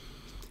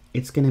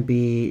 It's going to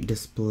be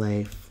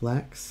display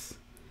flex,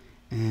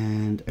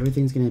 and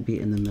everything's going to be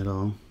in the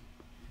middle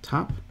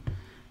top.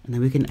 And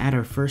then we can add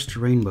our first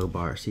rainbow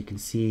bar so you can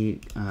see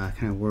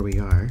kind of where we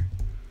are.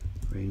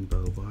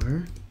 Rainbow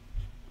bar.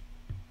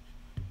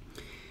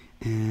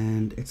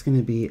 And it's going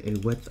to be a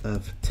width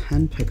of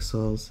 10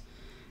 pixels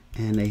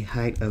and a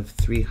height of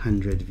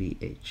 300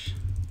 VH.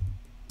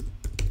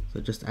 So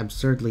just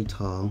absurdly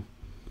tall.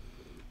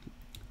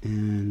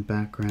 And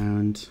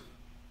background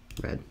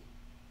red.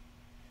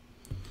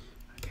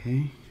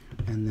 Okay,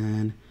 and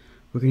then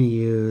we're going to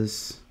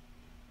use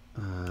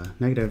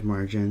negative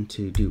margin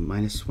to do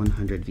minus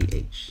 100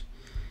 VH.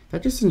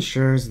 That just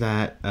ensures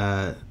that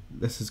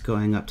this is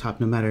going up top.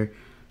 No matter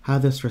how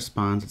this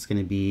responds, it's going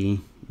to be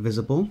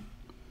visible.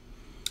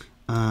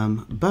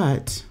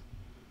 But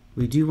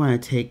we do want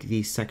to take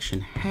the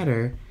section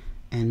header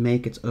and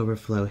make its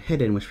overflow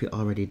hidden, which we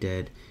already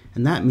did.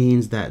 And that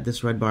means that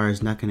this red bar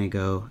is not going to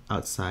go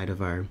outside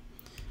of our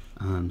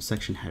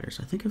section header.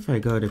 So I think if I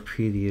go to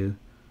preview,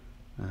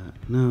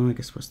 no, I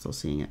guess we're still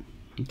seeing it.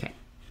 Okay.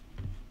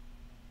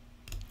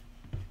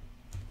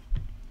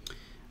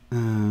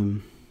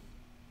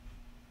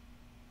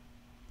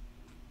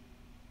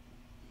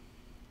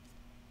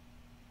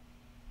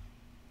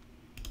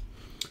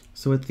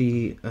 So with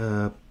the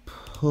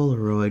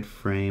Polaroid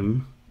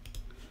frame,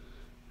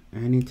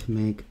 I need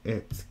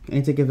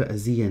to give it a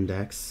Z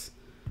index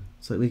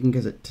so that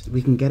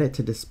we can get it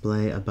to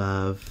display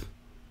above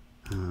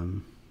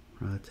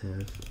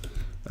relative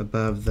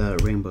above the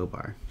rainbow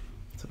bar.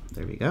 So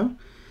there we go.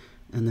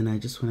 And then I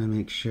just want to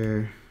make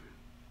sure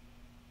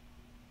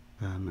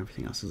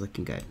everything else is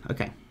looking good.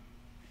 Okay.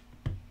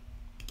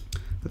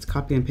 Let's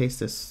copy and paste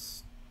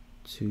this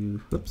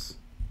to, whoops.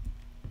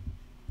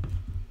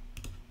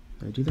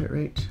 Did I do that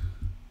right?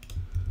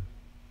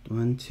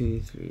 1, 2,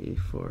 3,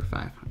 4,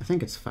 5. I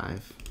think it's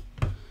 5.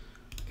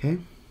 Okay.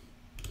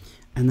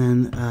 And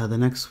then the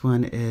next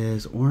one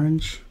is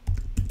orange.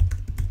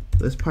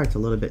 This part's a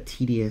little bit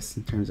tedious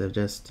in terms of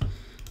just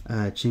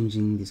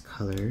changing these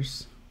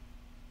colors.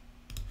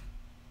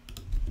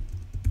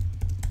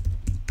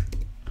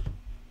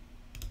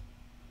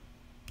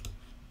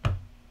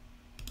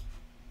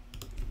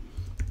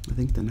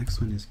 think the next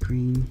one is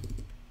green.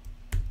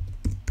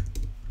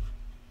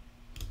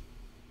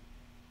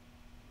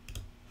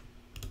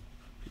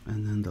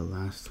 And then the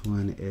last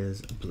one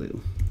is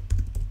blue.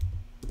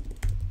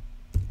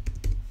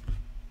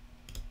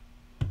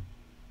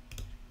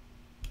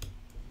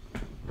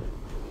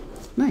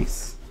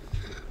 Nice.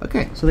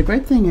 Okay, so the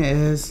great thing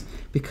is,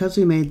 because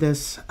we made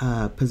this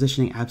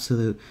positioning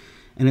absolute,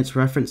 and it's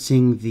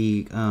referencing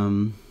the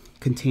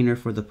container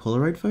for the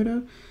Polaroid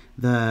photo,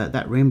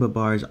 that rainbow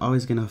bar is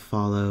always going to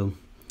follow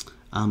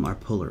our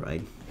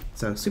Polaroid.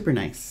 So super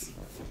nice.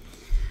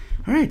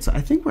 All right, so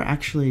I think we're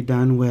actually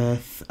done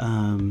with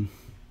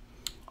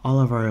all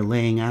of our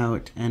laying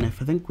out, and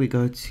if I think we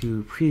go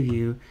to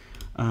preview,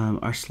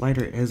 our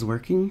slider is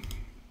working,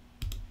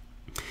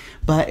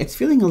 but it's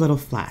feeling a little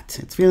flat.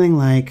 It's feeling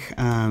like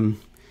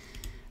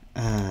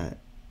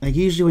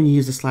usually when you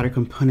use the slider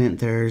component,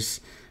 there's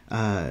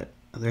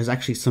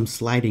actually some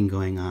sliding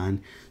going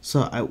on.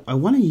 So I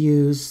want to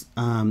use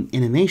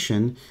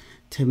animation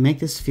to make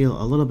this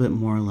feel a little bit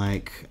more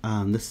like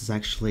this is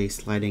actually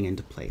sliding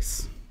into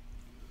place.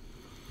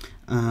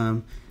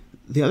 The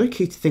other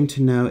key thing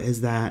to know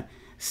is that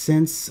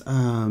since, what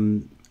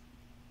am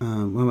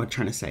I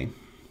trying to say?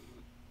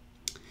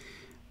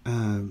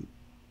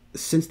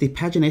 Since the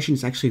pagination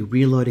is actually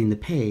reloading the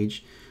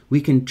page,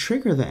 we can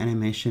trigger the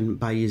animation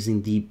by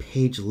using the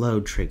page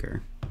load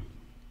trigger.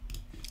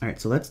 All right,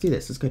 so let's do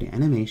this. Let's go to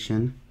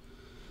animation,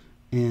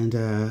 and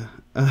I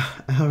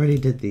already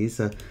did these,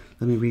 so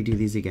let me redo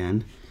these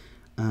again.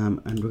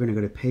 And we're gonna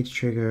go to page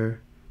trigger,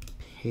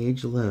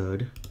 page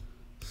load,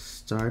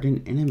 start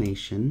an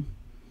animation.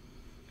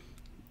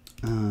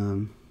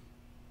 I'm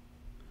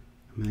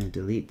gonna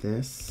delete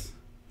this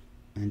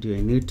and do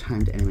a new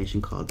timed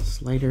animation called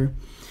slider.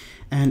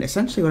 And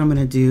essentially what I'm going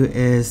to do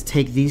is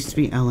take these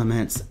three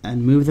elements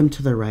and move them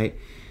to the right,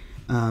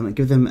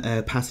 give them a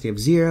opacity of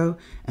 0,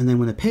 and then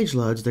when the page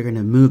loads, they're going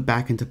to move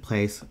back into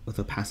place with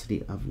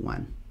opacity of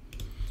 1.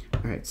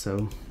 All right,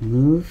 so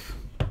move,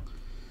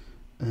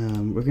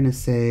 we're going to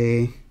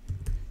say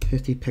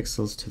 50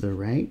 pixels to the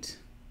right,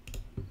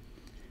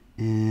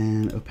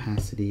 and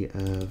opacity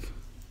of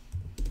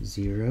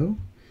 0.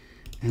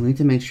 And we need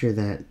to make sure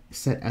that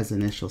set as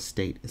initial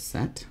state is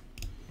set.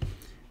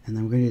 And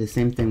then we're going to do the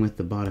same thing with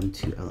the bottom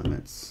two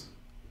elements.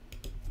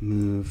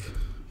 Move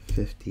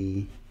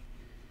 50,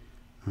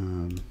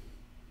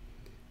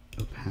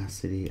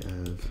 opacity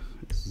of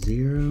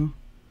 0,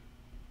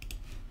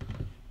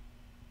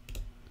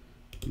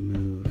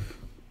 move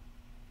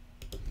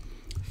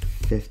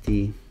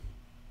 50,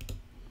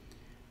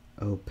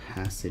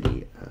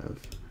 opacity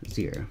of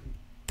 0.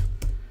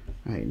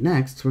 All right,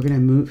 next we're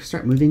going to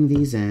start moving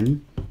these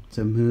in.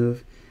 So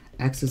move,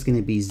 X is going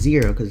to be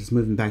 0 because it's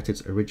moving back to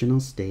its original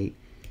state.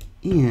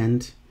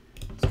 And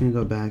it's going to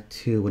go back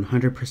to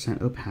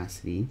 100%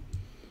 opacity.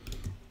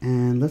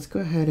 And let's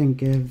go ahead and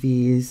give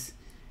these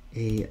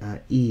a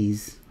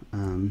ease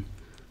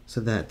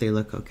so that they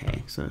look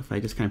okay. So if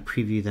I just kind of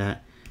preview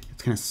that,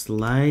 it's kind of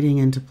sliding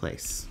into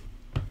place.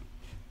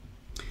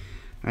 All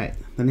right,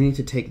 then I need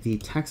to take the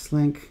text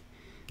link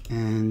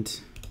and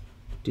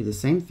do the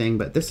same thing,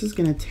 but this is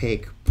going to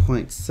take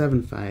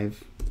 0.75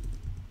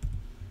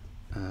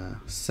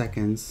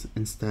 seconds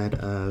instead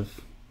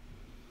of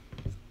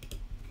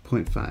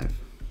 0.5.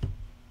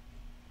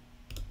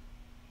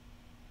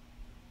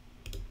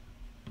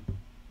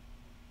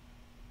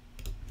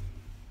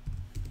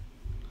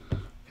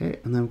 Okay,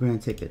 and then we're going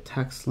to take the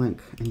text link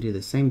and do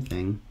the same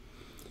thing.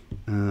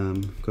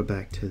 Go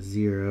back to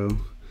 0,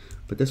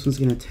 but this one's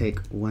going to take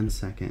 1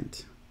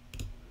 second.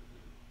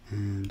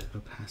 And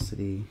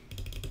opacity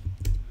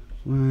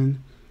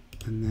 1,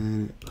 and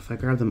then if I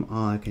grab them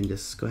all, I can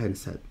just go ahead and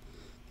set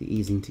the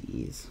easing to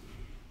ease.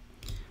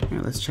 All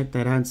right, let's check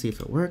that out and see if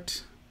it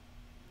worked.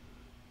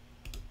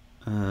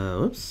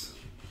 Whoops,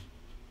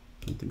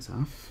 something's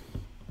off.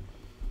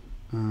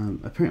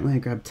 Apparently I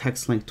grabbed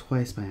text link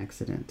twice by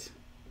accident.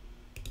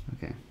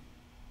 Okay.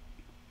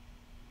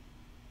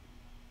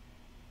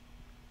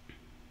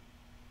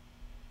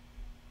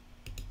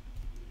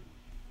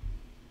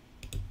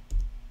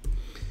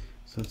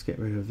 So let's get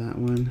rid of that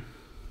one.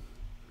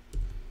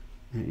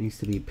 And it needs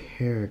to be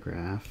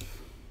paragraph.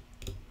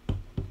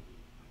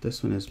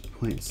 This one is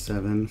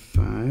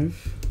 0.75.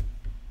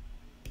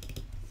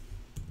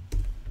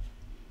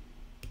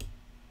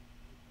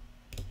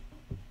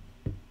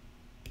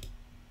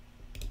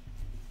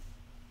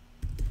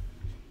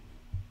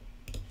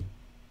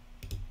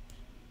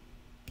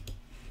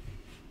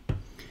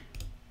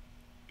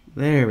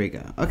 There we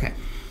go. Okay,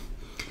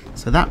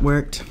 so that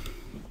worked.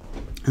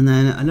 And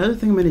then another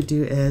thing I'm going to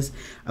do is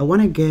I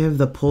want to give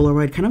the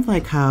Polaroid kind of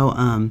like how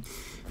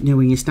you know,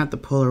 when you snap the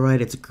Polaroid,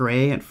 it's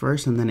gray at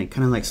first and then it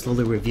kind of like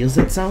slowly reveals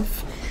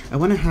itself. I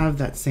want to have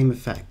that same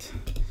effect.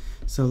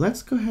 So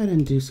let's go ahead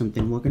and do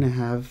something. We're going to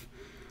have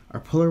our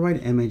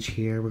Polaroid image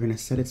here. We're going to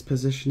set its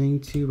positioning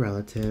to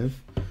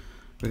relative.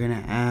 We're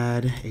going to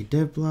add a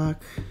div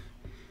block,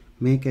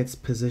 make its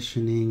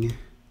positioning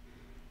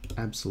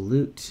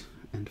absolute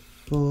and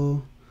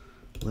full.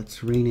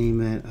 Let's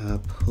rename it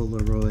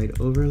Polaroid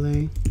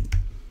overlay.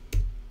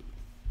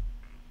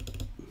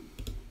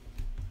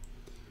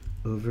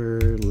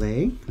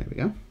 overlay, there we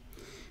go,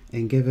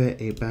 and give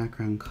it a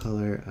background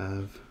color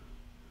of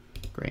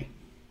gray.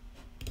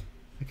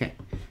 Okay,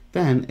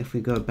 then if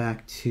we go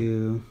back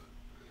to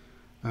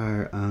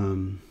our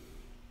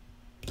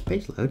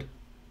page load,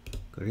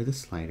 go to the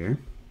slider,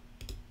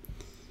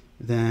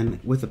 then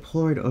with the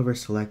Polaroid over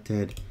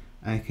selected,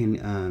 I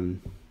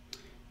can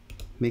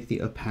make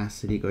the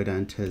opacity go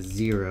down to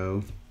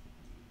 0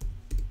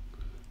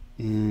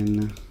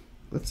 in,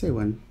 let's say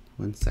 1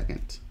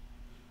 second,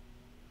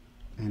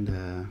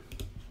 and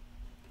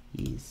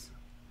ease.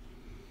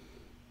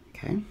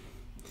 Okay,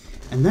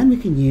 and then we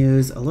can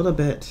use a little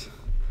bit,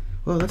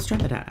 well, let's try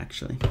that out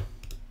actually.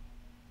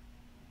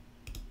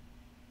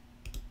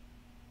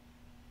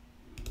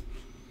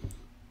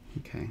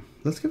 Okay,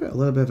 let's give it a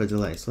little bit of a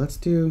delay. So let's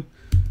do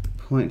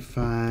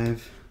 0.5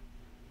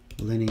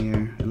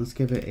 linear, and let's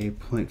give it a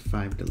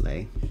 0.5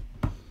 delay.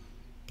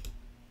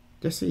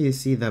 Just so you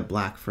see the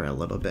black for a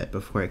little bit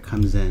before it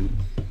comes in.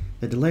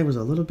 The delay was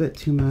a little bit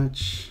too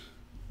much.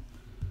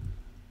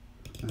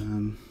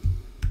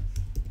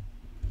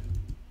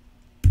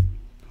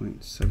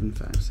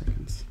 0.75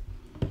 seconds.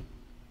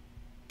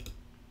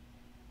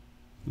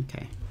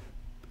 Okay,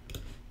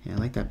 yeah, I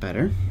like that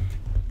better.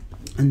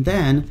 And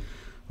then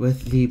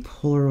with the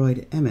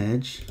Polaroid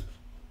image,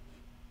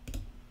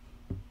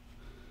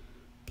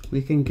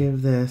 we can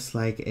give this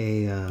like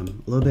a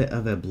little bit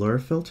of a blur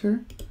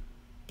filter.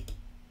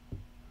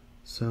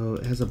 So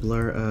it has a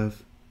blur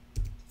of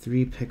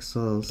 3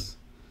 pixels,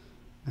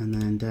 and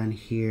then down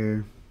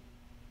here,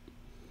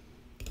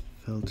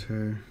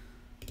 filter,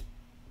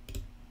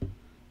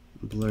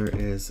 blur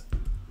is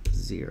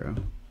 0.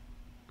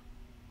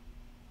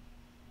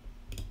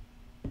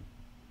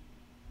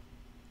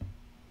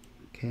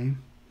 Okay,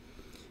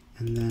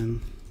 and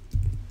then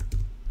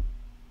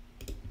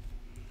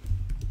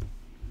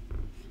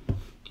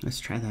let's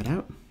try that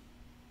out.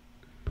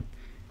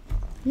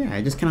 Yeah,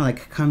 it just kind of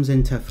like comes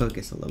into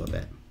focus a little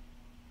bit.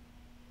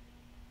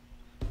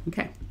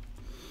 Okay.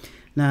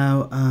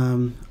 Now,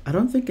 I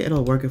don't think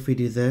it'll work if we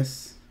do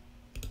this,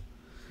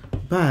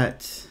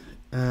 but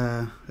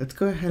let's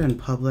go ahead and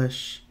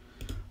publish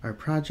our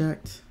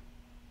project.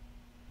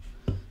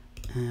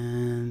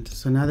 And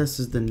so now this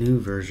is the new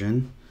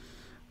version.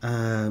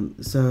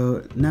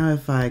 So now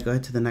if I go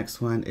to the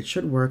next one, it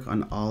should work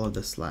on all of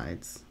the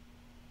slides.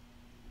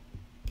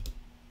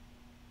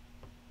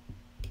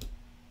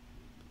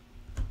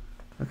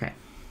 Okay.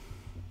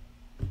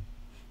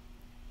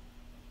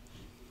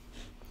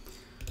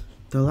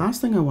 The last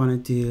thing I want to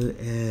do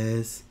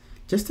is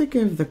just to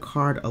give the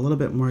card a little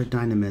bit more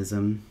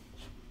dynamism.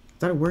 Is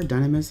that a word,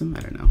 dynamism?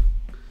 I don't know.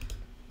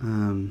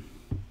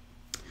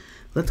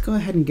 Let's go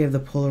ahead and give the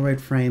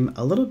Polaroid frame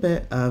a little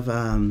bit of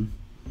a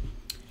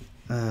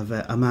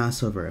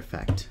mouse over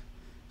effect.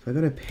 So I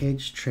go to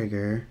page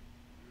trigger.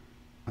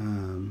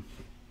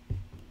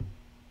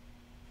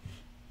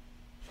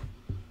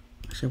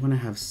 Actually, I want to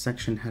have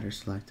section header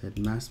selected.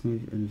 Mouse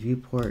move and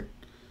viewport,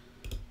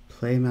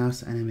 play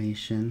mouse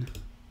animation.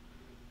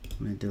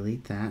 I'm going to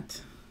delete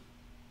that.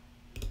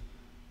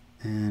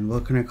 And we're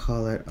going to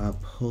call it a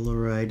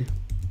Polaroid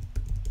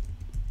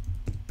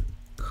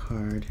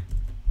card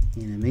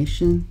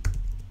animation.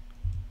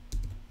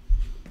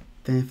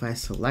 Then if I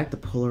select the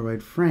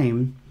Polaroid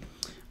frame,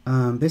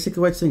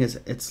 basically what it's doing is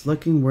it's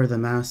looking where the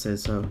mouse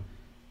is. So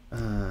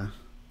I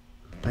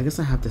guess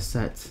I have to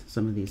set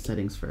some of these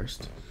settings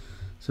first.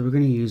 So we're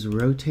going to use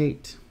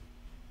rotate,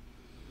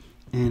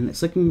 and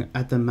it's looking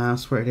at the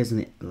mouse where it is in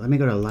the, let me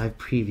go to live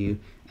preview,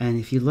 and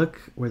if you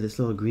look where this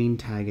little green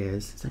tag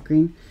is that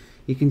green?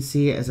 You can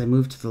see as I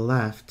move to the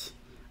left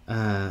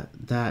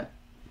that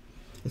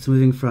it's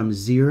moving from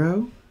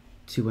 0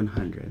 to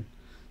 100.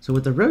 So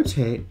with the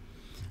rotate,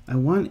 I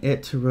want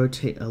it to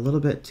rotate a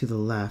little bit to the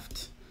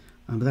left,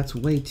 but that's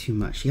way too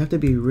much. You have to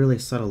be really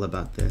subtle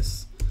about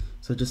this.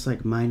 So just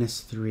like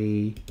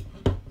 -3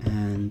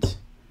 and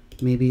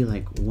maybe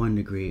like 1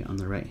 degree on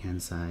the right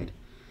hand side,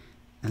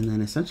 and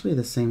then essentially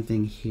the same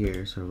thing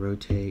here. So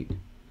rotate,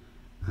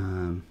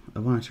 I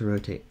want it to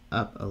rotate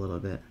up a little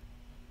bit,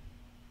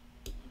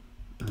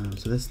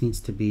 so this needs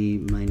to be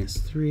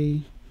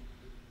 -3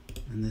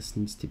 and this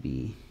needs to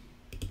be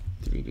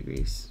 3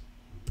 degrees.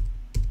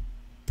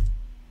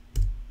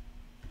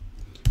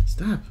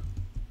 Stop.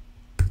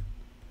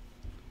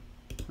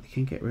 I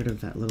can't get rid of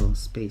that little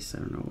space, I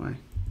don't know why.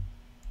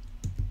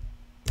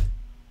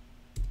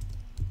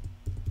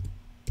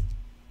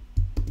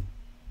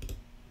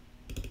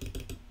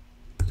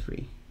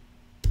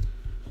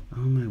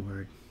 Oh my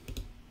word.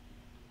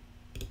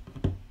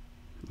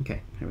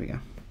 Okay, here we go.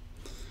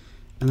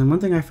 And then one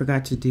thing I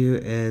forgot to do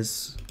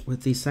is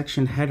with the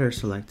section header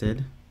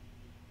selected.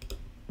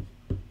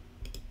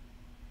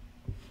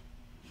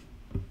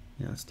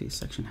 Yeah, let's do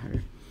section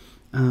header.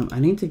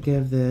 I need to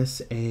give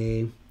this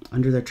a,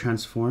 under the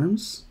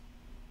transforms,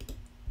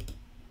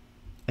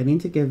 I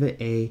need to give it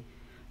a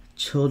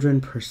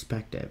children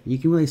perspective. You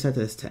can really set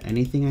this to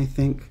anything, I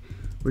think.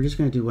 We're just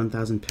going to do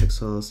 1000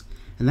 pixels.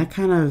 And that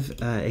kind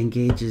of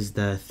engages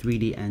the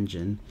 3D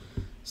engine.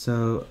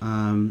 So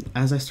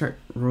as I start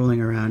rolling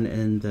around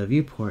in the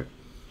viewport,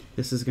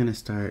 this is going to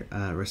start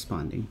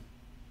responding.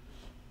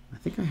 I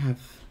think I have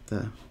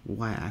the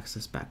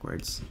y-axis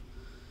backwards.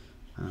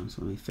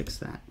 So let me fix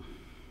that.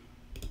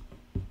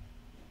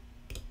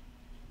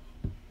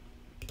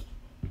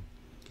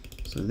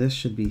 So this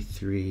should be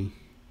 3,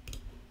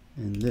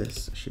 and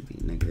this should be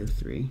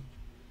 -3.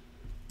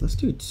 Let's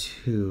do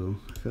 2.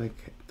 I feel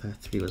like the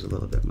 3 was a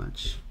little bit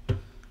much.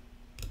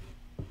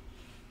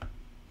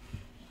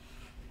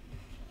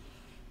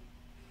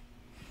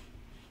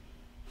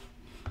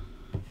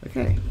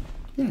 Okay,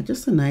 yeah,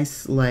 just a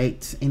nice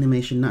light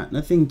animation,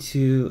 nothing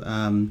too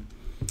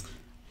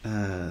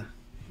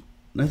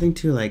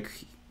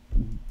like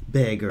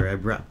big or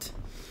abrupt.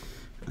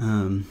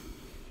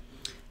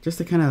 Just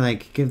to kind of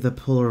like give the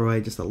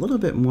Polaroid just a little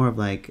bit more of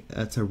like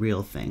it's a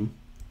real thing.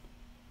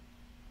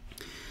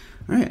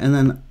 All right, and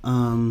then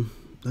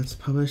let's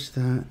publish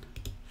that.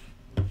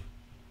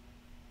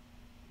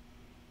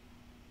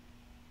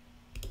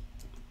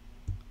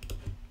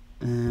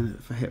 And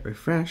if I hit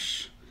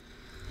refresh,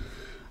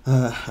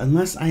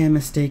 unless I am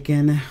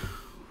mistaken,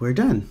 we're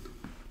done.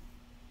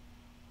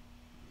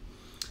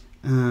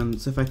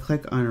 So if I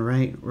click on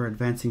right, we're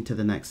advancing to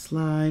the next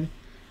slide.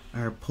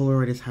 Our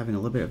Polaroid is having a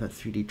little bit of a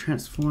 3D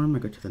transform. I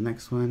go to the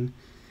next one,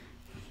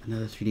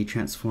 another 3D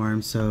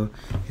transform. So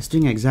it's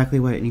doing exactly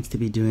what it needs to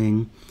be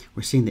doing.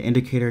 We're seeing the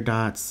indicator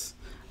dots.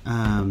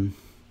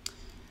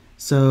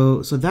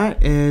 So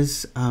that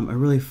is a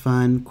really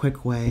fun,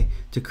 quick way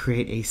to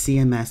create a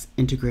CMS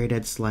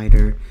integrated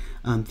slider.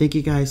 Thank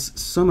you guys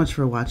so much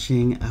for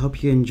watching. I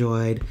hope you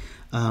enjoyed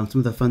some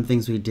of the fun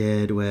things we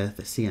did with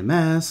the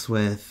CMS,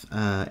 with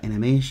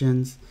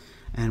animations,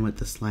 and with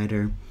the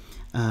slider.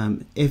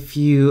 If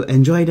you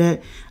enjoyed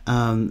it,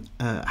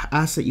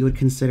 ask that you would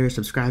consider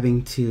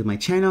subscribing to my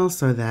channel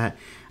so that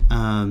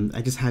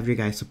I just have your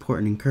guys' support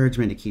and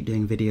encouragement to keep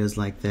doing videos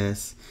like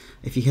this.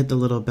 If you hit the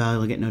little bell,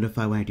 you'll get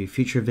notified when I do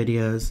future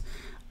videos.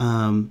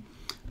 I'm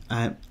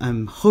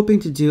hoping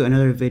to do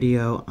another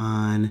video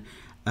on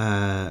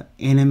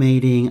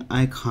animating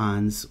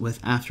icons with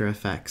After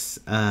Effects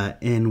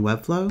in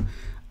Webflow.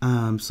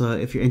 So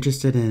if you're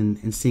interested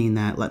in seeing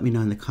that, let me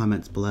know in the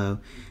comments below.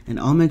 And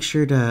I'll make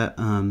sure to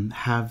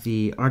have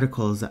the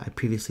articles that I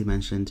previously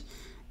mentioned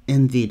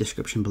in the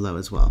description below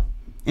as well.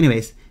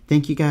 Anyways,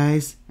 thank you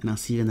guys, and I'll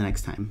see you in the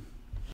next time.